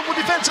unbelievable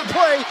defensive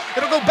play.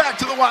 It'll go back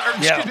to the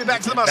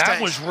back to the Mustangs.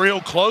 That was real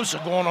close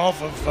of going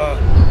off of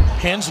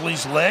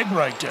Hensley's leg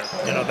right there.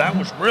 You know, that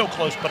was real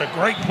close, but a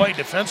great play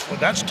defensively.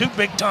 That's two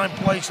big-time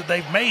plays that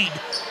they've made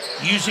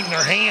using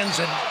their hands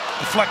and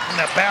deflecting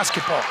that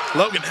basketball.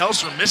 Logan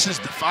Helser misses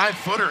the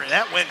 5-footer, and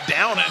that went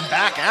down and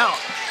back out.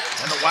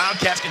 And the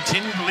Wildcats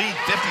continue to lead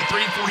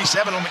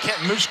 53-47 on the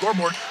Kenton Moose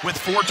scoreboard with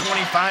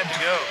 4:25 to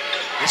go.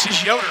 This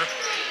is Yoder.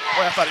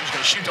 Boy, I thought he was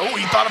going to shoot. Oh,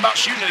 he thought about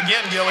shooting it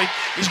again, Gilly.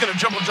 He's going to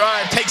dribble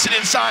drive, takes it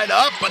inside,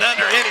 up and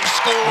under, and he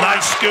scores.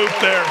 Nice scoop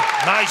there.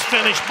 Nice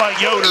finish by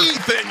Yoder.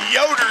 Ethan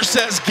Yoder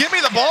says, give me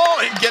the ball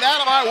and get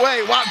out of my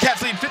way. Wildcats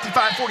lead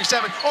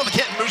 55-47 on the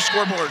Kenton Moose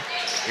scoreboard.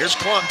 Here's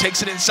Klum,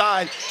 takes it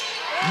inside,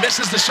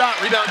 misses the shot.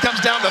 Rebound comes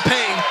down to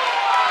Payne.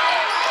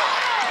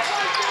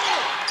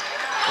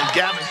 And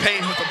Gavin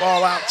Payne with the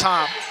ball out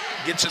top.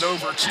 Gets it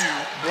over to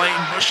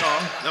Blaine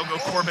Bushong. They'll go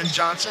Corbin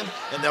Johnson,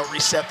 and they'll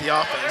reset the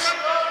offense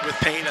with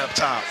Payne up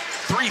top.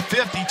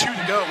 3:52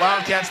 to go.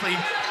 Wildcats lead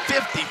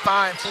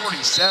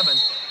 55-47.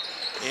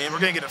 And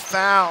we're going to get a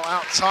foul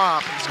out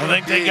top. I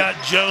think they got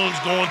Jones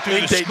going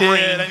through the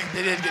screen. I think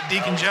they did get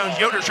Deacon Jones.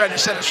 Yoder tried to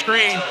set a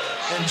screen,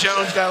 and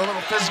Jones got a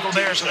little physical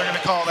there, so they're going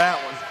to call that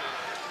one.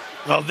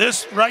 Well,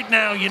 this right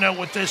now, you know,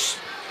 with this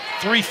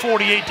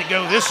 3:48 to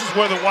go, this is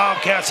where the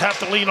Wildcats have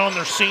to lean on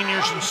their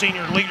seniors and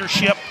senior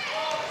leadership.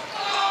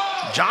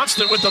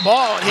 Johnston with the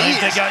ball. I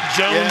think they got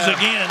Jones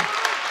again.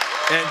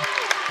 And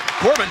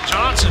Corbin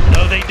Johnson.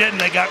 No, they didn't.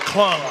 They got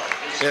Klum.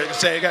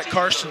 They got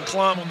Carson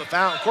Klum on the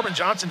foul. Corbin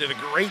Johnson did a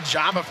great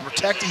job of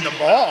protecting the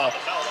ball.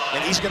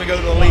 And he's going to go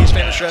to the Lee's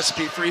Famous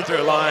Recipe free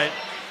throw line.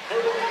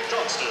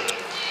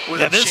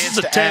 Yeah, this is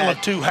a tale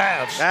of two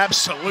halves.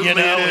 Absolutely, you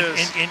know, it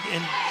is. And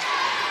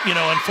you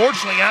know,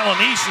 unfortunately,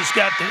 Allen East has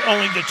got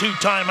only the 2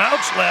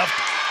 timeouts left,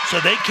 so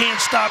they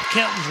can't stop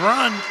Kenton's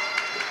run.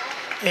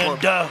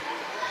 And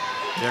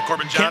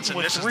Corbin Johnson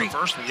misses the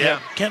first one. Yeah,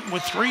 Kenton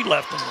with 3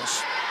 left in this.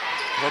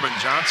 Corbin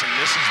Johnson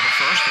misses the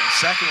first one,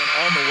 second one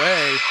on the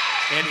way,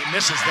 and he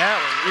misses that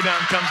one.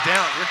 Rebound comes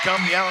down. Here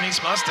come the Allen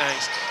East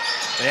Mustangs.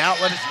 They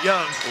outlet it to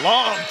Young.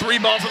 Long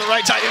 3-ball from the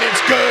right side, and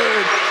it's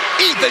good.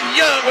 Ethan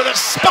Young with a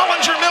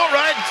Spollinger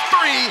Millwright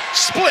 3.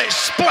 Splish,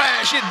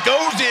 splash. It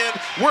goes in.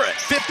 We're at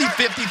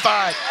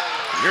 50-55.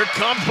 Here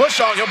comes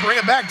Bushong. He'll bring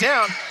it back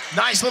down.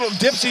 Nice little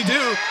dipsy-do,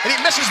 and he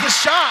misses the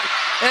shot.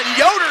 And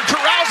Yoder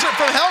corrals it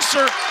from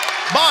Helser.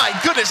 My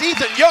goodness,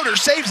 Ethan Yoder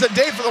saves the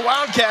day for the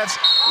Wildcats.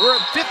 We're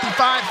at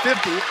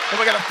 55-50, and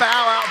we got a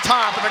foul out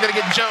top, and they're going to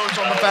get Jones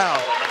on the foul.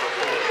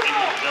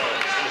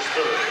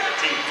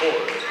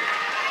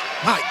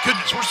 My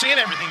goodness, we're seeing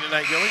everything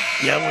tonight, Gilly.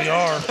 Yeah, we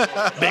are.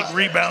 Big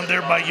rebound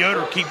there by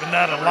Yoder, keeping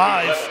that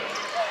alive.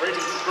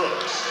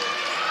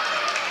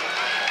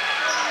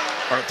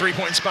 Our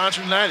 3-point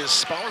sponsor tonight is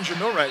Spollinger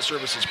Millwright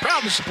Services,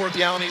 proud to support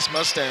the Allen East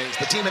Mustangs.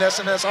 The team at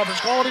SMS offers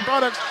quality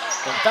products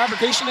from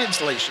fabrication and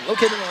installation,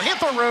 located on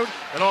Hanthorne Road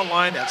and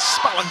online at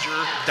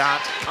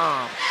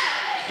spollinger.com.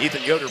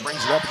 Ethan Yoder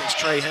brings it up against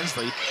Trey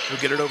Hensley.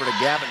 He'll get it over to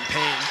Gavin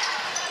Payne.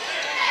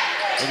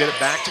 We'll get it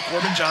back to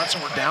Corbin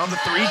Johnson. We're down to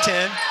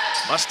 3:10.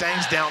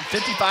 Mustangs down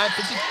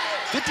 55-50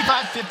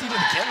 to the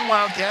Kenton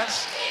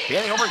Wildcats.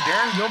 Danny Holbert,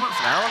 Darren Gilbert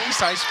from Allen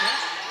East High School.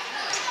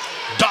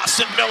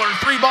 Dawson Miller,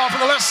 3-ball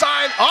from the left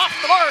side, off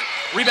the mark.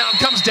 Rebound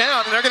comes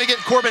down, and they're going to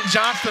get Corbin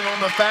Johnston on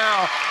the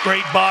foul.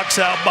 Great box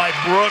out by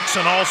Brooks,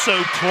 and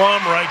also Klum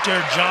right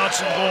there.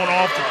 Johnson going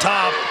off the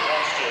top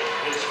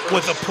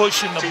with a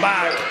push in the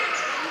back.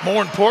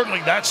 More importantly,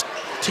 that's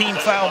team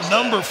foul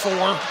number 4.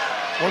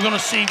 We're going to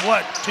see, 2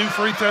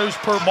 free throws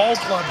per ball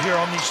club here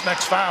on these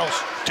next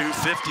fouls.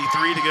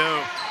 2:53 to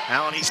go.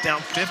 Allen East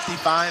down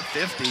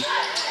 55-50.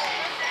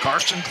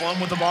 Carson Klum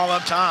with the ball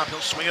up top.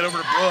 He'll swing it over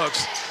to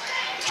Brooks.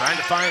 Trying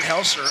to find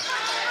Helser.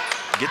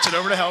 Gets it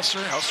over to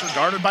Helser. Helser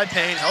guarded by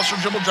Payne.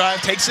 Helser dribble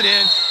drive, takes it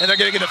in, and they're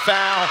going to get a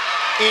foul.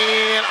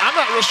 And I'm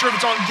not real sure if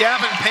it's on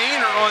Gavin Payne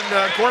or on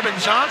Corbin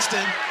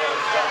Johnston.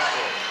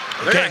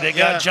 Okay, they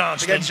got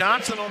Johnston. They got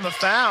Johnson on the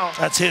foul.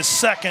 That's his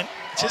second.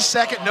 It's his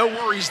second, no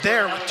worries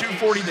there with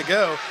 2:40 to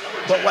go.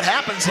 But what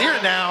happens here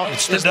now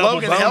is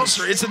Logan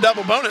Helser. It's a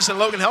double bonus, and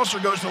Logan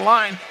Helser goes to the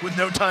line with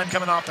no time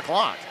coming off the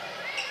clock.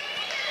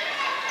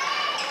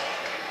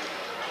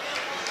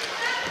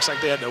 Looks like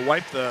they had to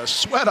wipe the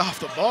sweat off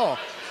the ball.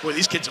 Boy,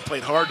 these kids have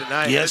played hard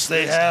tonight. Yes,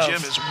 they have.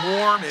 This gym is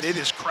warm, and it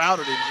is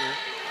crowded in here.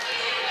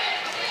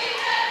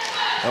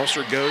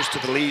 Helser goes to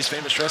the Lee's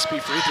Famous Recipe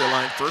free throw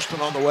line. First one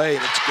on the way,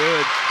 and it's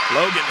good.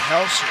 Logan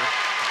Helser.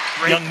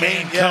 Young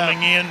man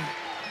coming in.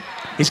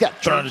 He's got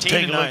 13 trying to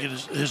take tonight. a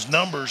look at his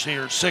numbers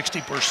here,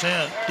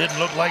 60%. Didn't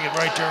look like it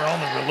right there on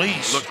the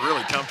release. Looked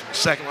really comfortable.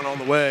 Second one on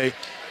the way,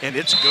 and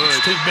it's good.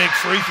 It's 2 big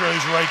free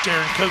throws right there,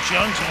 and Coach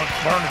Young's going to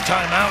burn a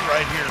timeout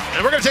right here.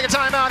 And we're going to take a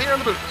timeout here in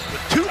the booth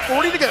with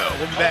 2:40 to go.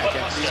 We'll be back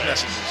after these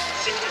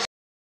messages.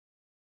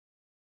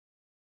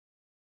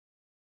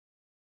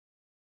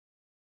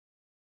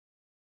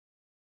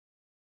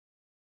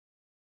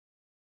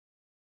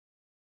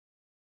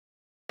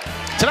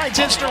 Tonight's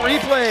instant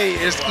replay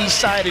is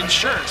Eastside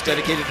Insurance,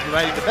 dedicated to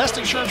providing the best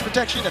insurance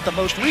protection at the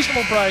most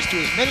reasonable price to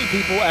as many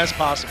people as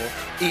possible.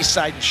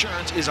 Eastside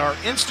Insurance is our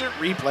instant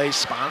replay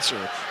sponsor.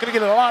 Going to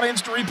get a lot of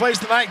instant replays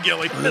tonight,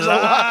 Gilly. There's a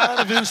lot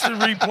of instant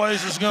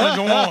replays that's going to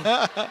go on.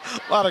 A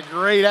lot of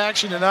great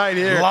action tonight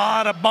here. A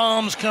lot of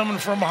bombs coming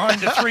from behind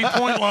the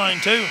 3-point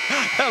line, too.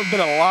 That's been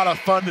a lot of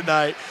fun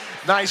tonight.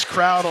 Nice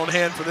crowd on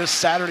hand for this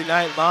Saturday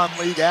night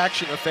non-league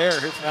action affair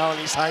here from Allen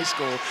East High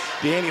School.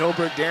 Danny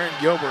Holbrook, Darren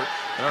Gilbert,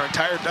 and our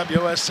entire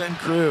WOSN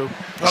crew.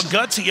 A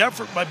gutsy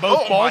effort by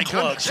both ball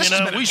clubs. You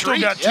know, we still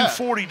got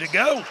 2:40 to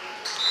go.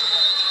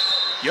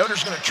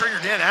 Yoder's going to trigger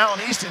it in.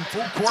 Allen East in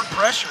full court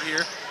pressure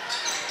here.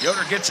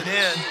 Yoder gets it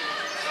in.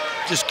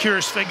 Just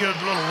curious if they go a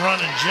little run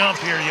and jump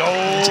here.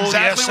 That's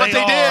exactly what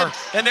they did.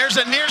 And there's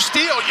a near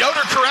steal.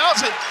 Yoder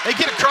corrals it. They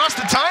get across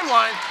the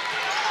timeline.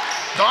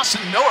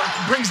 Dawson Miller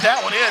brings that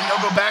one in.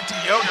 They'll go back to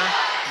Yoder.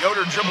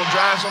 Yoder dribble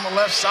drives on the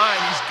left side.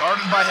 He's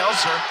guarded by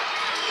Helser.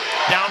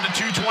 Down to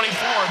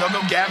 2:24. They'll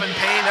go Gavin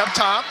Payne up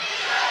top.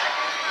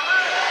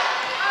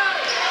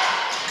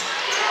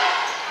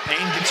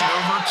 Payne gets it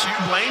over to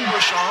Blaine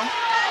Bushong.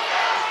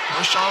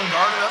 Bushong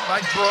guarded up by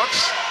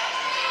Brooks.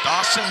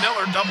 Dawson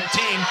Miller double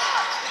team.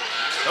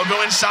 They'll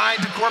go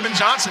inside to Corbin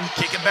Johnson.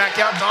 Kick it back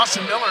out.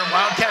 Dawson Miller.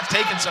 Wildcats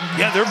taking some.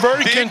 Yeah, they're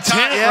very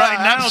content right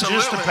now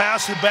just to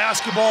pass the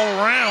basketball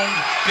around.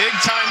 Big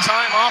time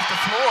off the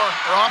floor,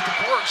 or off the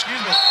court, excuse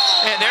me.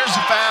 And there's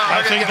the foul.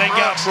 I think they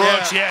got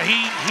Brooks. Yeah,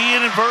 he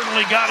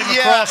inadvertently got him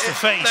across the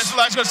face. That's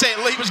what I was going to say.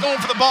 He was going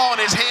for the ball,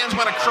 and his hands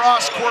went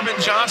across Corbin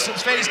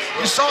Johnson's face.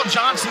 You saw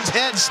Johnson's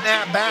head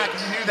snap back,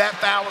 and you knew that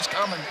foul was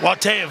coming. Well, I'll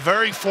tell you,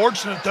 very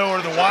fortunate, though,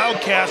 are the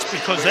Wildcats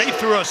because they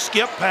threw a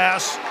skip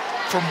pass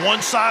from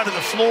one side of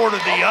the floor to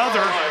the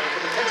other,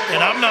 and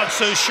I'm not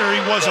so sure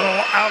he wasn't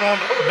out on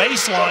the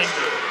baseline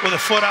with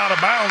a foot out of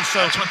bounds. So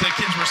that's what the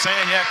kids were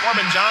saying. Yeah,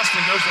 Corbin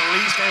Johnston goes to the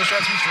lead, standing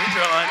stretch from free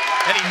throw line,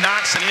 and he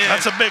knocks it in.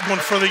 That's a big one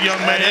for the young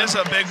man. That is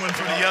a big one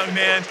for the young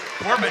man.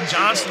 Corbin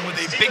Johnston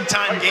with a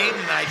big-time game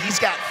tonight. He's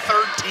got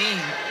 13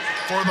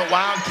 for the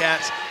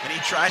Wildcats, and he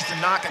tries to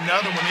knock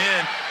another one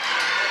in.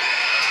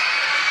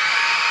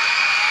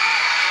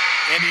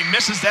 And he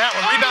misses that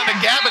one. Rebound to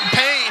Gavin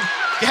Payne.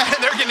 Yeah,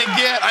 they're going to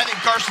get, I think,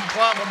 Carson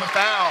Klum on the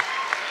foul.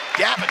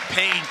 Gavin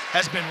Payne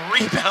has been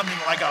rebounding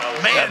like a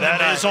man. Yeah,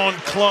 that is on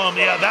Klum.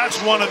 Yeah, that's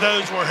one of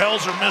those where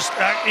Helser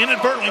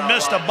inadvertently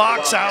missed a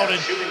box out, and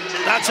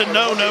that's a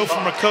no-no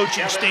from a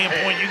coaching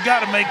standpoint. You've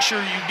got to make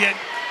sure you get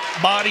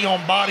body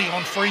on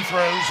free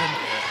throws, and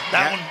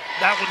that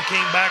one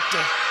came back to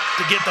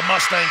get the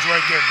Mustangs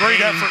right there.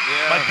 Great effort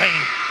by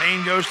Payne.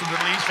 Payne goes to the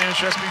lead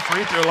Spanish recipe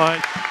free throw line,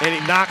 and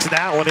he knocks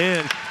that one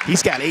in.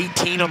 He's got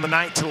 18 on the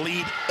night to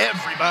lead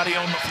everybody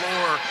on the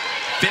floor.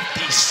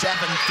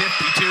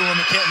 57-52 on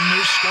the Kenton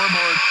Moose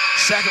scoreboard.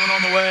 Second one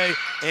on the way,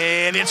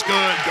 and it's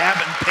good.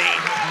 Gavin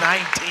Payne with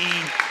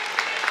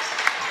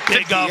 19.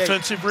 Big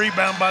offensive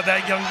rebound by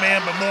that young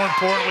man, but more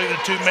importantly, the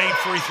two made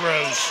free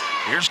throws.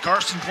 Here's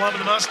Carson Klum of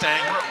the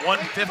Mustang. We're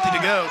at 1:50 to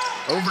go.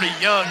 Over to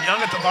Young.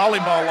 Young at the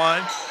volleyball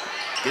line.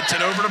 Gets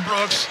it over to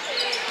Brooks.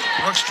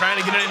 Brooks trying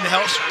to get it into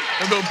Helser.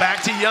 He'll go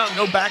back to Young,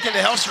 go back into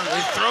Helser.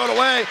 They throw it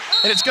away,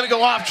 and it's going to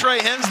go off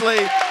Trey Hensley.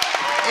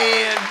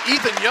 And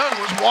Ethan Young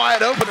was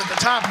wide open at the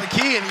top of the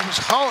key, and he was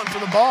hauling for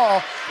the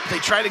ball. They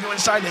tried to go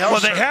inside to Helser.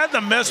 Well, they had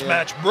the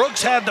mismatch. Yeah.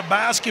 Brooks had the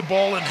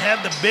basketball and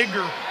had the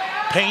bigger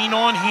Payne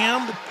on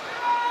him.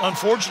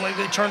 Unfortunately,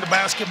 they turned the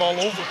basketball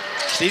over.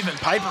 Stephen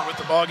Piper with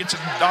the ball gets it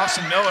to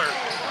Dawson Miller.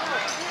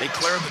 They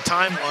cleared the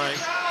timeline.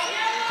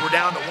 We're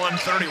down to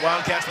 1:30.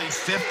 Wildcats lead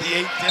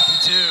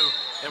 58-52,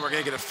 and we're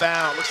going to get a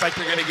foul. Looks like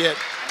they're going to get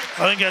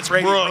I think that's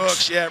Brady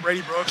Brooks. Yeah,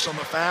 Brady Brooks on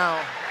the foul.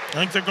 I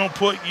think they're going to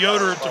put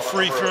Yoder at the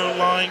free throw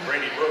line.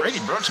 Brady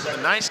Brooks with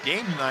a nice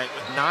game tonight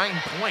with 9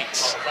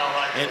 points.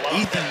 And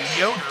Ethan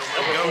Yoder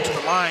will go to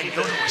the line.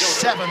 Yoder was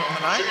 7 on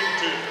the night.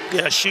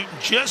 Yeah, shooting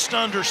just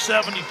under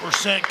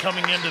 70%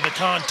 coming into the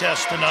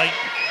contest tonight.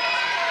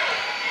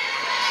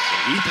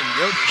 Ethan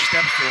Yoder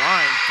steps to the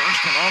line.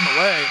 First one on the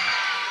way.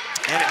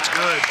 And it's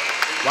good.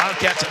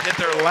 Wildcats have hit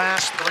their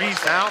last 3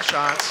 foul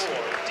shots.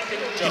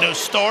 You know,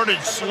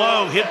 started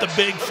slow, hit the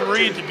big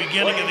 3 at the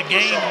beginning of the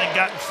game, and then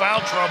got in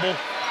foul trouble.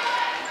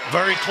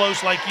 Very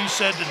close, like you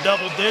said, to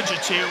double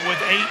digits here with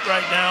 8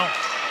 right now.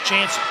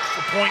 Chance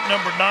for point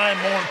number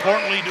 9, more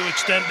importantly, to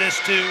extend this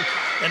to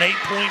an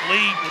 8-point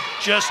lead with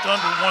just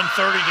under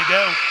 1:30 to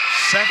go.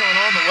 Second one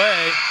on the way,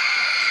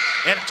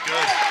 and it's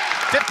good.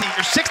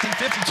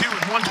 60-52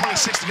 with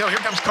 1:26 to go.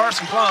 Here comes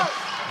Carson Klum.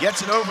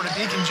 Gets it over to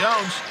Deacon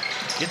Jones.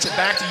 Gets it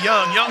back to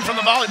Young. Young from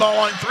the volleyball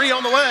line. 3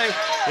 on the way.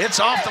 It's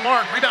off the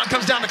mark. Rebound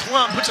comes down to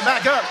Klum. Puts it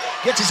back up.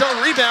 Gets his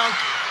own rebound.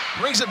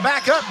 Brings it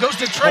back up. Goes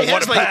to Trey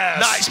Hensley.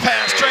 Nice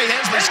pass. Trey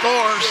Hensley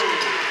scores.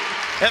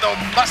 And the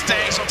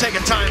Mustangs will take a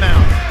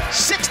timeout.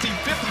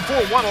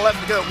 60-54,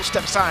 1:11 to go. We'll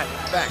step aside.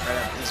 Back right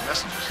after these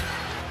messages.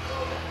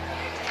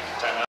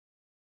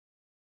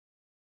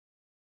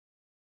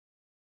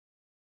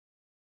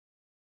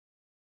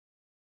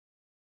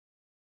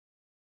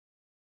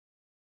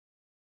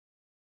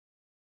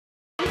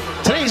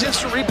 Today's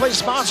Instant Replay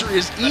sponsor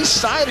is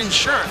Eastside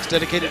Insurance,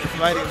 dedicated to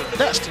providing the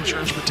best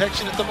insurance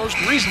protection at the most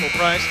reasonable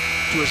price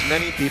to as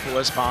many people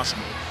as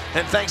possible.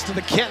 And thanks to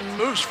the Kenton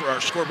Moose for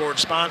our scoreboard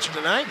sponsor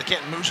tonight. The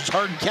Kenton Moose is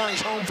Hardin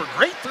County's home for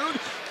great food,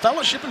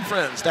 fellowship, and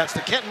friends. That's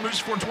the Kenton Moose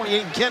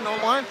 428 in Kenton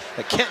online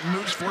at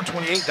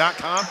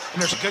KentonMoose428.com.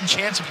 And there's a good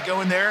chance if you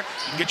go in there,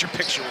 you can get your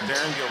picture with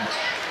Darren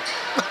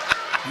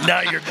Gilbert.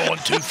 Now you're going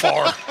too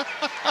far.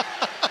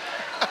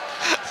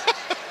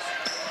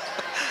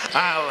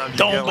 I love you,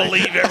 Don't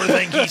believe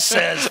everything he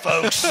says,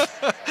 folks.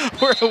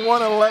 We're at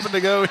 1:11 to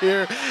go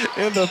here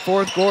in the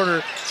fourth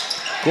quarter.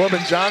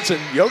 Corbin Johnson,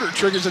 Yoder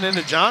triggers it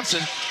into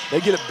Johnson. They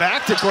get it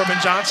back to Corbin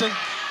Johnson.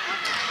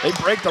 They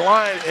break the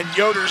line, and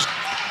Yoder's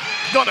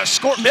going to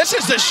score.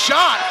 Misses the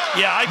shot.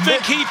 Yeah, I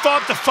think he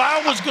thought the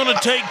foul was going to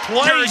take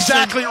place. You're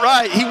exactly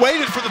right. He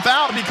waited for the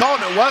foul to be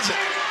called, and it wasn't.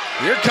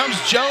 Here comes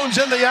Jones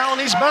and the Allen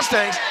East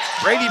Mustangs.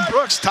 Brady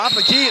Brooks, top of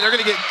the key. They're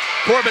going to get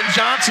Corbin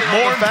Johnson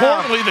on More the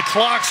foul. importantly, the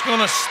clock's going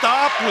to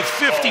stop with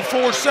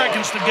 54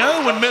 seconds to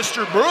go when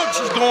Mr. Brooks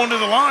is going to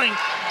the line.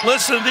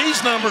 Listen to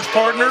these numbers,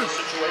 partner.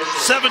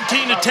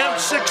 17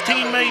 attempts,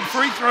 16 made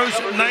free throws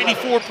at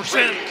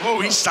 94%.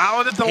 Oh, he's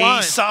solid at the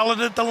line. He's solid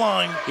at the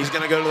line. He's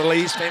going to go to the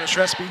Lee's Famous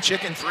Recipe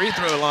Chicken free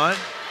throw line.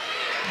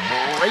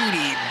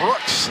 Brady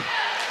Brooks.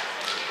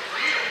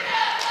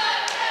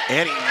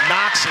 And he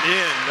knocks it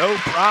in. No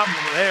problem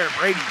there,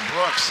 Brady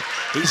Brooks.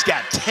 He's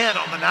got 10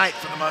 on the night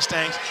for the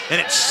Mustangs, and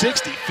it's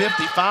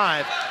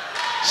 60-55.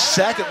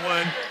 Second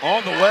one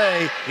on the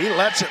way. He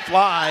lets it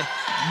fly.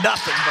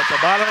 Nothing but the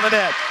bottom of the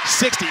net.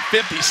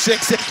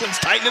 60-56. This one's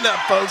tightening up,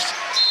 folks.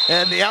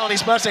 And the Allen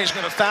East Mustangs are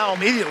going to foul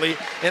immediately,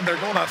 and they're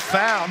going to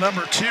foul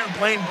number 2,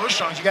 Blaine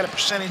Bushong. You got a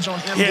percentage on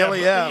him,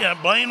 Gilly? Yeah,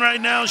 Blaine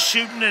right now is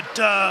shooting at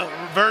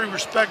very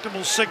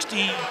respectable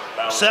 67%.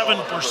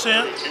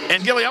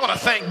 And Gilly, I want to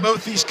thank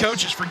both these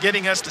coaches for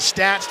getting us the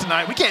stats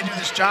tonight. We can't do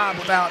this job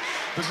without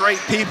the great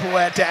people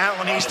at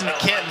Allen East and at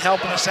Kenton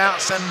helping us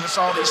out, sending us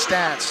all these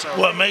stats. So.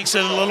 What makes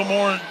it a little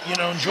more,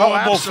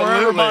 enjoyable for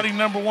everybody,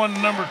 number 1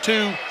 and number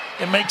 2.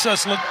 It makes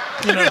us look,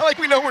 like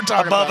we know what we're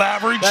talking above about.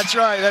 average. That's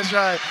right, that's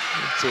right.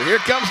 So here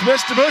comes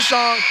Mr.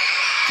 Bushong.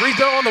 Free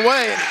throw on the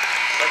way.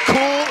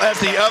 Cool as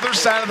the other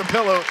side of the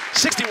pillow.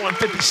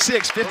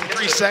 61-56,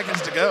 53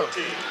 seconds to go.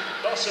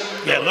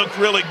 Yeah, looked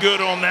really good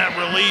on that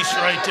release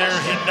right there.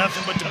 Hit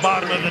nothing but the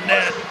bottom of the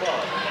net.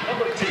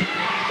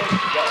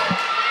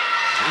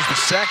 Here's the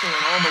second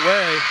one on the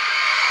way.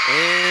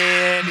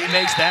 And he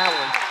makes that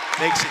one.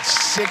 Makes it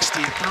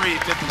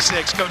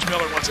 63-56. Coach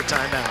Miller wants a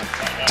timeout.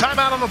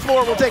 Timeout on the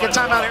floor. We'll take a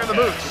timeout here in the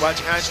booth. You're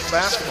watching high school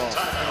basketball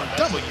on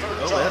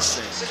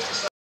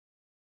WOSC.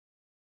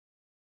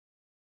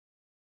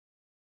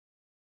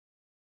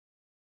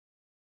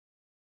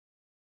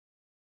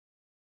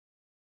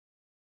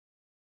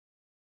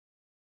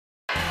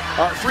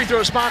 Our free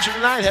throw sponsor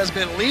tonight has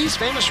been Lee's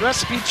Famous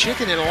Recipe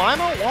Chicken in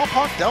Lima,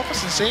 Walpock,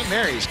 Delphus, and St.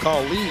 Mary's.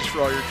 Call Lee's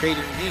for all your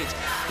catering needs.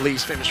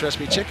 Lee's Famous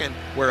Recipe Chicken,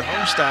 where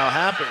home style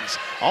happens.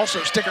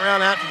 Also, stick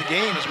around after the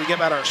game as we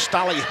give out our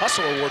Stolly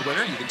Hustle Award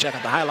winner. You can check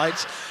out the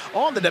highlights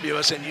on the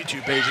WSN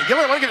YouTube page. And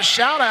Gilly, I want to give a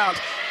shout out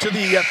to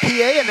the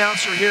PA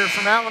announcer here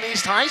from Allen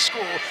East High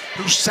School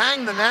who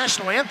sang the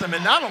national anthem,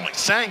 and not only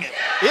sang it,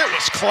 it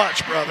was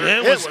clutch, brother.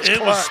 It was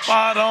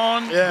spot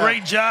on. Yeah.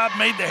 Great job.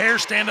 Made the hair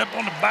stand up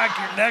on the back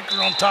of your neck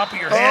or on top of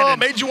your head. Oh,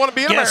 made you want to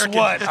be an American. Guess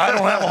what? I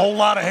don't have a whole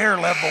lot of hair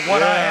left, but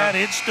what I had,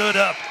 it stood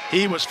up.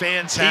 He was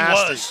fantastic. He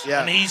was.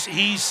 Yeah. And he's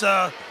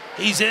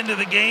into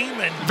the game.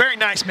 And very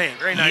nice man.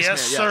 Very nice man.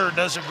 Yes, sir.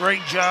 Does a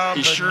great job.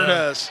 He sure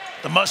does.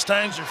 The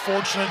Mustangs are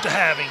fortunate to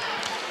have him.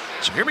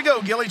 So here we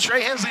go, Gilly.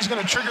 Trey Hensley's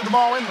going to trigger the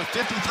ball in with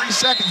 53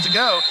 seconds to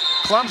go.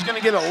 Klum's going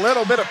to get a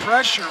little bit of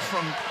pressure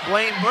from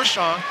Blaine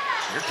Bushong.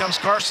 Here comes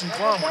Carson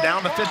Klum. We're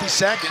down to 50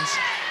 seconds.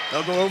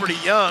 They'll go over to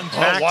Young.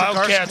 Back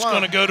Wildcats to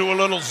going to go to a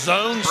little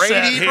zone set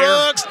Brady here.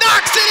 Brooks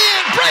knocks it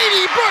in.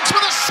 Brady Brooks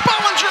with a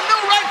Spollinger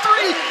no-right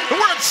three. And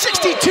we're at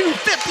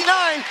 62-59,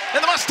 and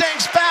the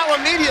Mustangs foul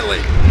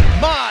immediately.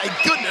 My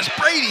goodness,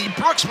 Brady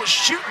Brooks was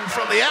shooting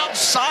from the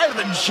outside of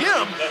the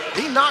gym.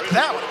 He knocked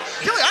that one.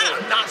 Gilly, I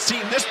have not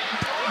seen this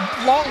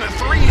long of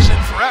threes in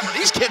forever.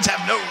 These kids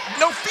have no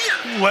fear.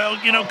 Well,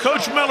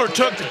 Coach Miller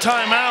took the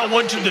timeout,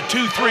 went to the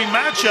 2-3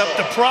 matchup.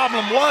 The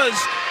problem was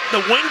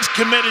the wings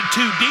committed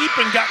too deep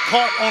and got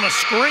caught on a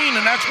screen,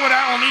 and that's what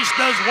Allen East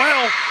does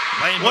well.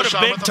 What a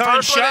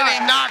big-time shot. And he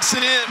knocks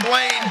it in,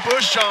 Blaine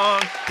Bushong.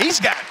 He's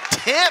got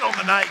 10 on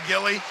the night,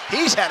 Gilly.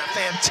 He's had a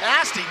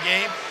fantastic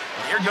game.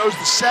 Here goes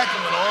the second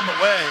one on the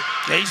way.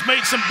 Yeah, he's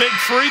made some big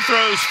free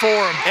throws for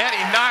him. And he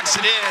knocks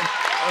it in.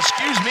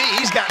 Excuse me,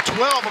 he's got 12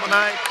 on the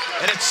night,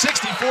 and it's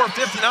 64-59.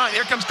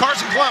 Here comes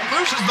Carson Klum,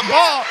 loses the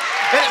ball,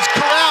 and it's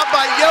corralled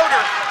by Yoder.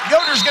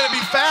 Yoder's going to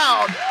be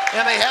fouled,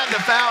 and they had to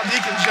foul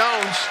Deacon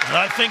Jones.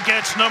 I think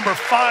that's number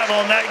 5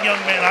 on that young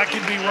man. I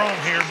could be wrong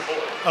here.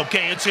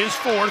 Okay, it's his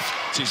 4th.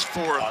 It's his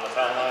 4th. On the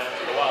foul line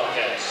for the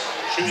Wildcats.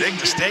 Big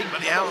mistake by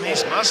the Allen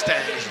East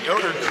Mustangs.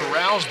 Yoder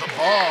corrals the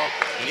ball,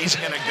 and he's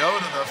going to go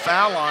to the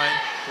foul line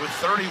with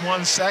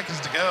 31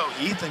 seconds to go.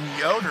 Ethan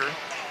Yoder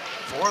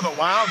for the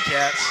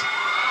Wildcats.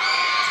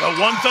 Well,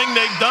 one thing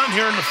they've done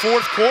here in the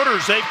 4th quarter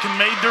is they've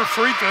made their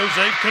free throws.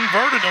 They've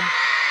converted them.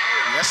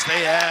 Yes,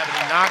 they have, and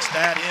he knocks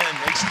that in.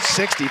 Makes it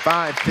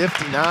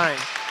 65-59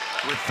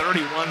 with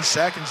 31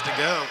 seconds to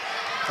go.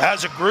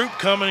 As a group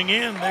coming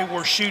in, they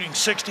were shooting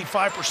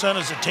 65%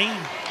 as a team.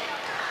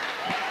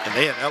 And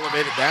they have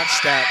elevated that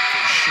stat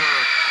for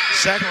sure.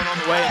 Second one on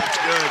the way, and it's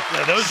good.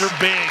 Yeah, those are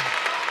big.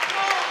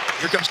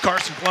 Here comes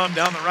Carson Klum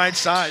down the right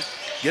side.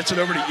 Gets it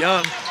over to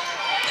Young.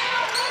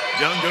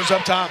 Young goes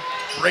up top.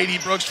 Brady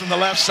Brooks from the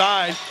left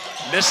side.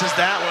 Misses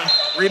that one.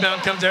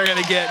 Rebound comes. They're going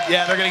to get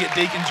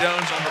Deacon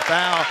Jones on the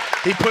foul.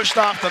 He pushed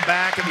off the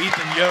back of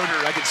Ethan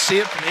Yoder. I can see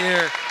it from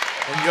here.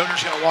 And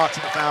Yoder's going to walk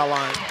to the foul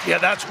line. Yeah,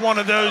 that's one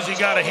of those. He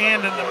got a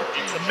hand in the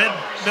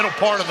middle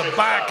part of the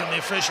back, and the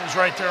official's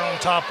right there on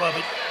top of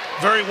it.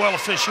 Very well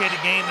officiated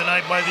game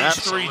tonight by these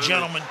 3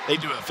 gentlemen. They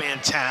do a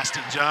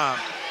fantastic job.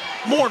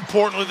 more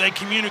importantly, they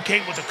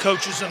communicate with the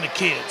coaches and the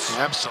kids.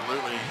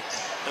 Absolutely.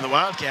 And the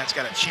Wildcats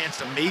got a chance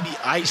to maybe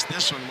ice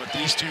this one with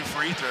these 2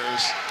 free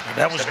throws. And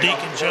that was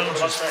Deacon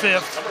Jones's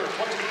 5th.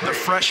 The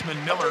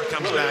freshman Miller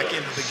comes back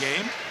into the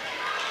game.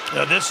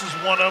 Now, this is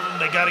one of them.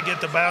 They got to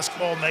get the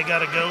basketball, and they got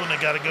to go in a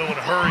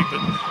hurry. But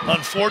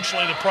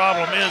unfortunately, the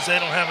problem is they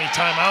don't have any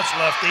timeouts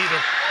left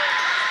either.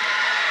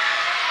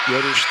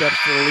 Yoder steps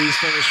to the Lee's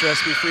Finish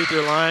recipe free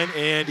throw line,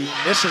 and he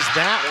misses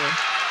that one.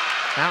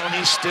 Allen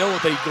East still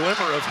with a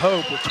glimmer of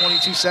hope with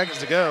 22 seconds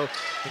to go.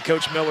 And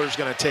Coach Miller's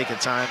going to take a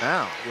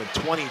timeout with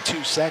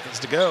 22 seconds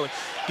to go.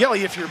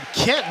 Gilly, if you're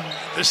Kenton,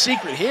 the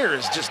secret here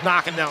is just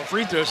knocking down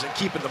free throws and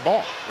keeping the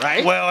ball,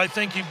 right? Well, I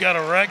think you've got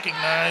to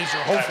recognize,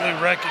 or hopefully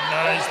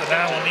recognize, that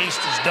Allen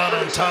East is done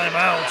on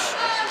timeouts.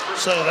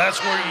 So that's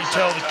where you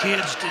tell the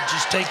kids to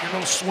just take your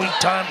little sweet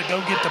time to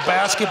go get the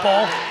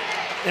basketball.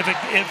 If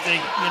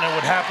they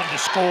would happen to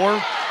score,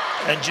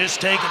 and just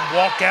take and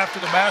walk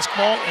after the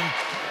basketball, and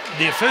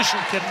the official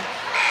can.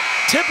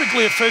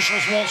 Typically,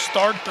 officials won't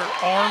start their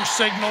arm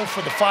signal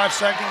for the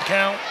 5-second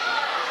count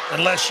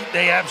unless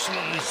they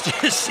absolutely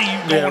see you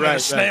going at a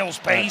snail's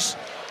pace.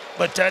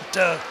 But that,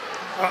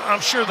 I'm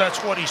sure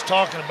that's what he's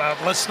talking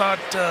about. Let's not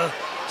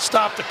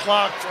stop the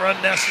clock for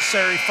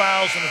unnecessary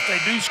fouls, and if they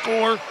do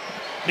score,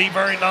 be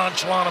very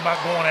nonchalant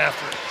about going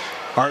after it.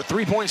 Our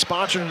 3-point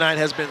sponsor tonight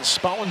has been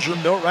Spollinger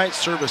Millwright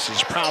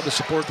Services, proud to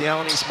support the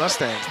Allen East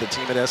Mustangs. The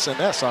team at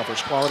SMS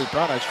offers quality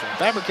products from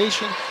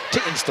fabrication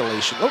to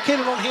installation.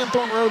 Located on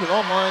Hanthorne Road and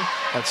online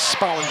at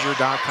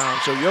Spollinger.com.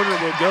 So Yoder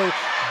will go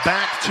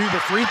back to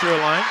the free throw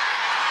line.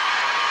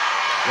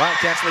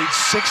 Wildcats lead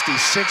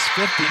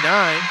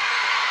 66-59.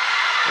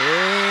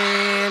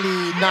 And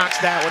he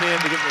knocks that one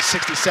in to give them a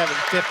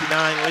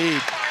 67-59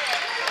 lead.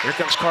 Here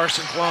comes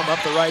Carson Plum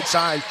up the right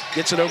side,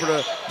 gets it over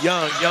to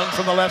Young. Young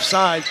from the left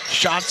side,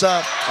 shots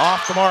up,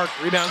 off the mark.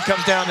 Rebound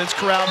comes down, it's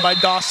corralled by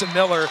Dawson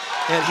Miller,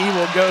 and he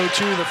will go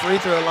to the free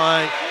throw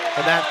line,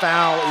 and that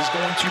foul is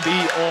going to be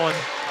on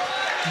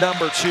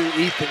number 2,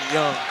 Ethan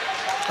Young.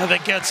 I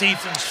think that's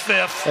Ethan's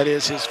 5th. That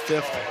is his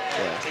 5th.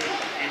 Yeah.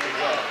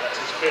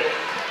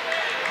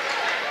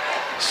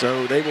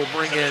 So they will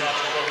bring in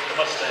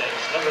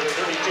number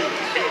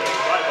 32,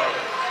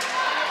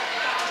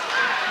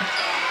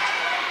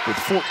 with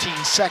 14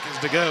 seconds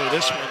to go.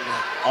 This one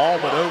all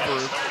but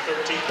over.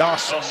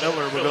 Dawson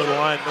Miller will go to the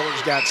line.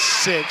 Miller's got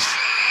 6,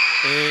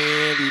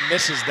 and he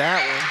misses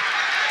that one.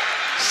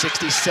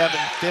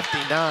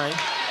 67-59.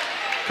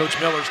 Coach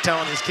Miller's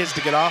telling his kids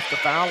to get off the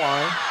foul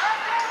line.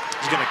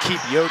 He's going to keep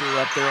Yoder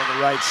up there on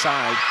the right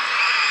side.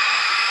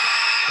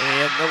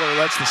 And Miller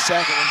lets the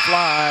second one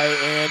fly,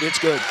 and it's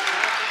good.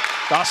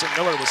 Dawson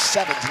Miller was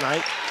 7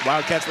 tonight.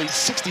 Wildcats lead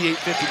 68-59.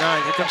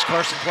 Here comes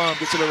Carson Plum,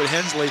 gets it over to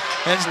Hensley.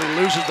 Hensley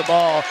loses the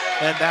ball,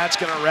 and that's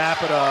going to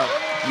wrap it up.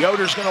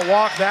 Yoder's going to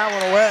walk that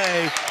one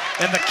away,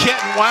 and the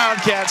Kenton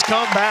Wildcats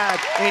come back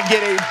and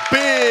get a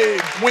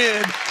big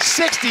win,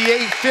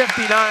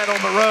 68-59 on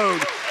the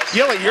road.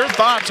 Gilly, your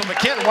thoughts on the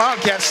Kenton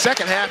Wildcats'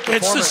 second half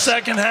performance? It's the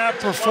second half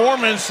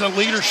performance, the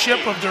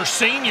leadership of their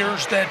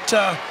seniors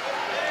that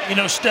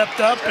stepped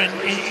up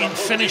and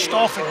finished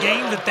off a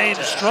game that they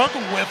had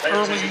struggled with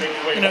early,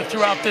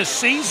 throughout this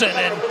season.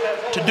 And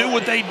to do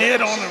what they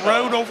did on the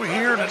road over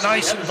here in a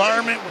nice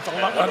environment with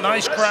a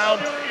nice crowd.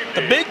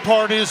 The big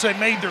part is they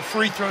made their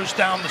free throws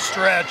down the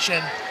stretch.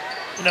 And,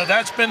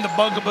 that's been the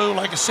bugaboo,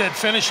 like I said,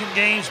 finishing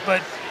games.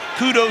 But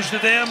kudos to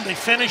them. They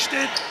finished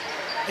it.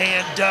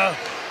 And,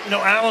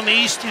 Allen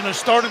East,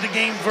 started the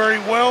game very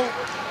well.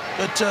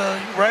 But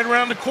right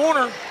around the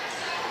corner,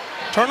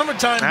 tournament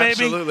time,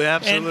 baby.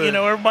 Absolutely. And,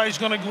 everybody's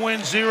going to go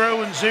in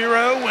 0-0.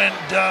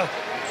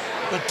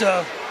 But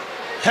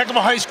heck of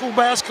a high school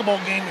basketball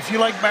game. If you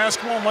like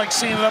basketball and like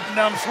seeing it up and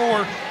down the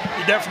floor,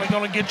 you're definitely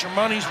going to get your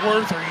money's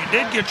worth, or you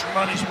did get your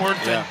money's worth.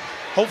 Yeah. And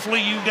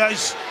hopefully you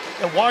guys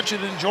that watch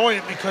it enjoy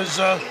it, because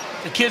the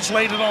kids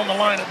laid it on the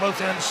line at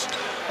both ends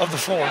of the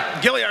floor.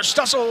 Gilly, our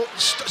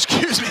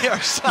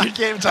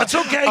game time. That's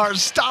okay. Our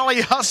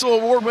Stolly Hustle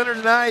Award winner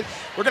tonight.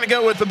 We're going to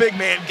go with the big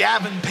man,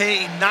 Gavin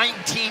Payne.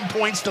 19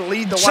 points to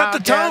lead the Wildcats.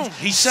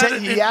 Set the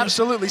tone. He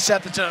absolutely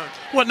set the tone.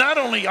 Well, not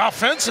only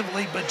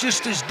offensively, but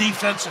just his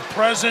defensive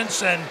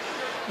presence and,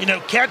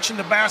 catching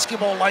the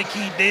basketball like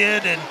he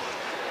did. And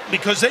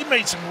because they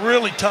made some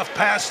really tough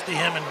passes to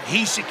him, and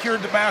he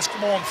secured the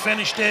basketball and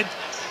finished it.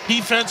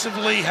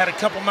 Defensively, had a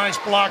couple nice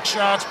block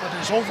shots, but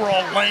his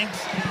overall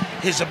length,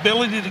 his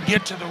ability to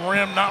get to the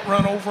rim, not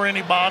run over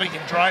anybody,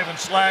 and drive and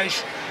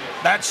slash,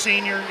 that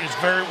senior is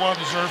very well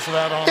deserved for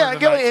that honor. Yeah,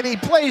 Gilly, and he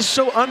plays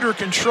so under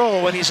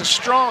control, and he's a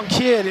strong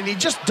kid, and he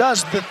just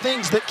does the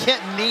things that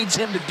Kenton needs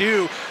him to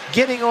do,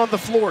 getting on the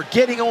floor,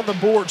 getting on the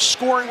board,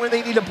 scoring when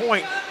they need a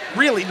point.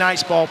 Really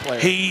nice ball player.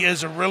 He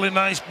is a really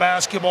nice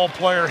basketball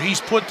player.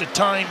 He's put the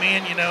time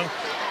in,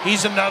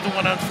 He's another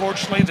one,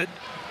 unfortunately,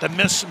 that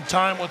missed some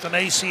time with an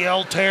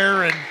ACL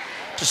tear, and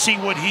to see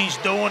what he's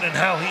doing and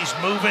how he's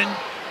moving,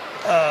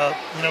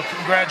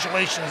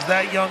 congratulations to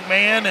that young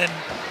man,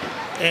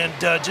 and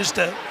just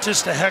a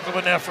heck of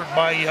an effort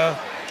by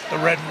the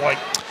red and white.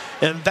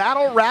 And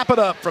that'll wrap it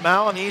up from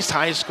Allen East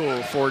High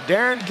School. For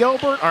Darren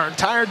Gilbert, our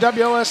entire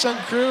WOSN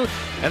crew,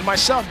 and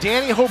myself,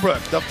 Danny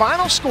Holbrook, the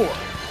final score,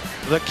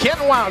 the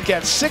Kenton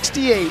Wildcats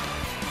 68,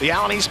 the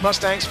Allen East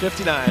Mustangs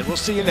 59. We'll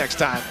see you next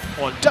time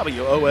on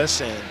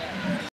WOSN.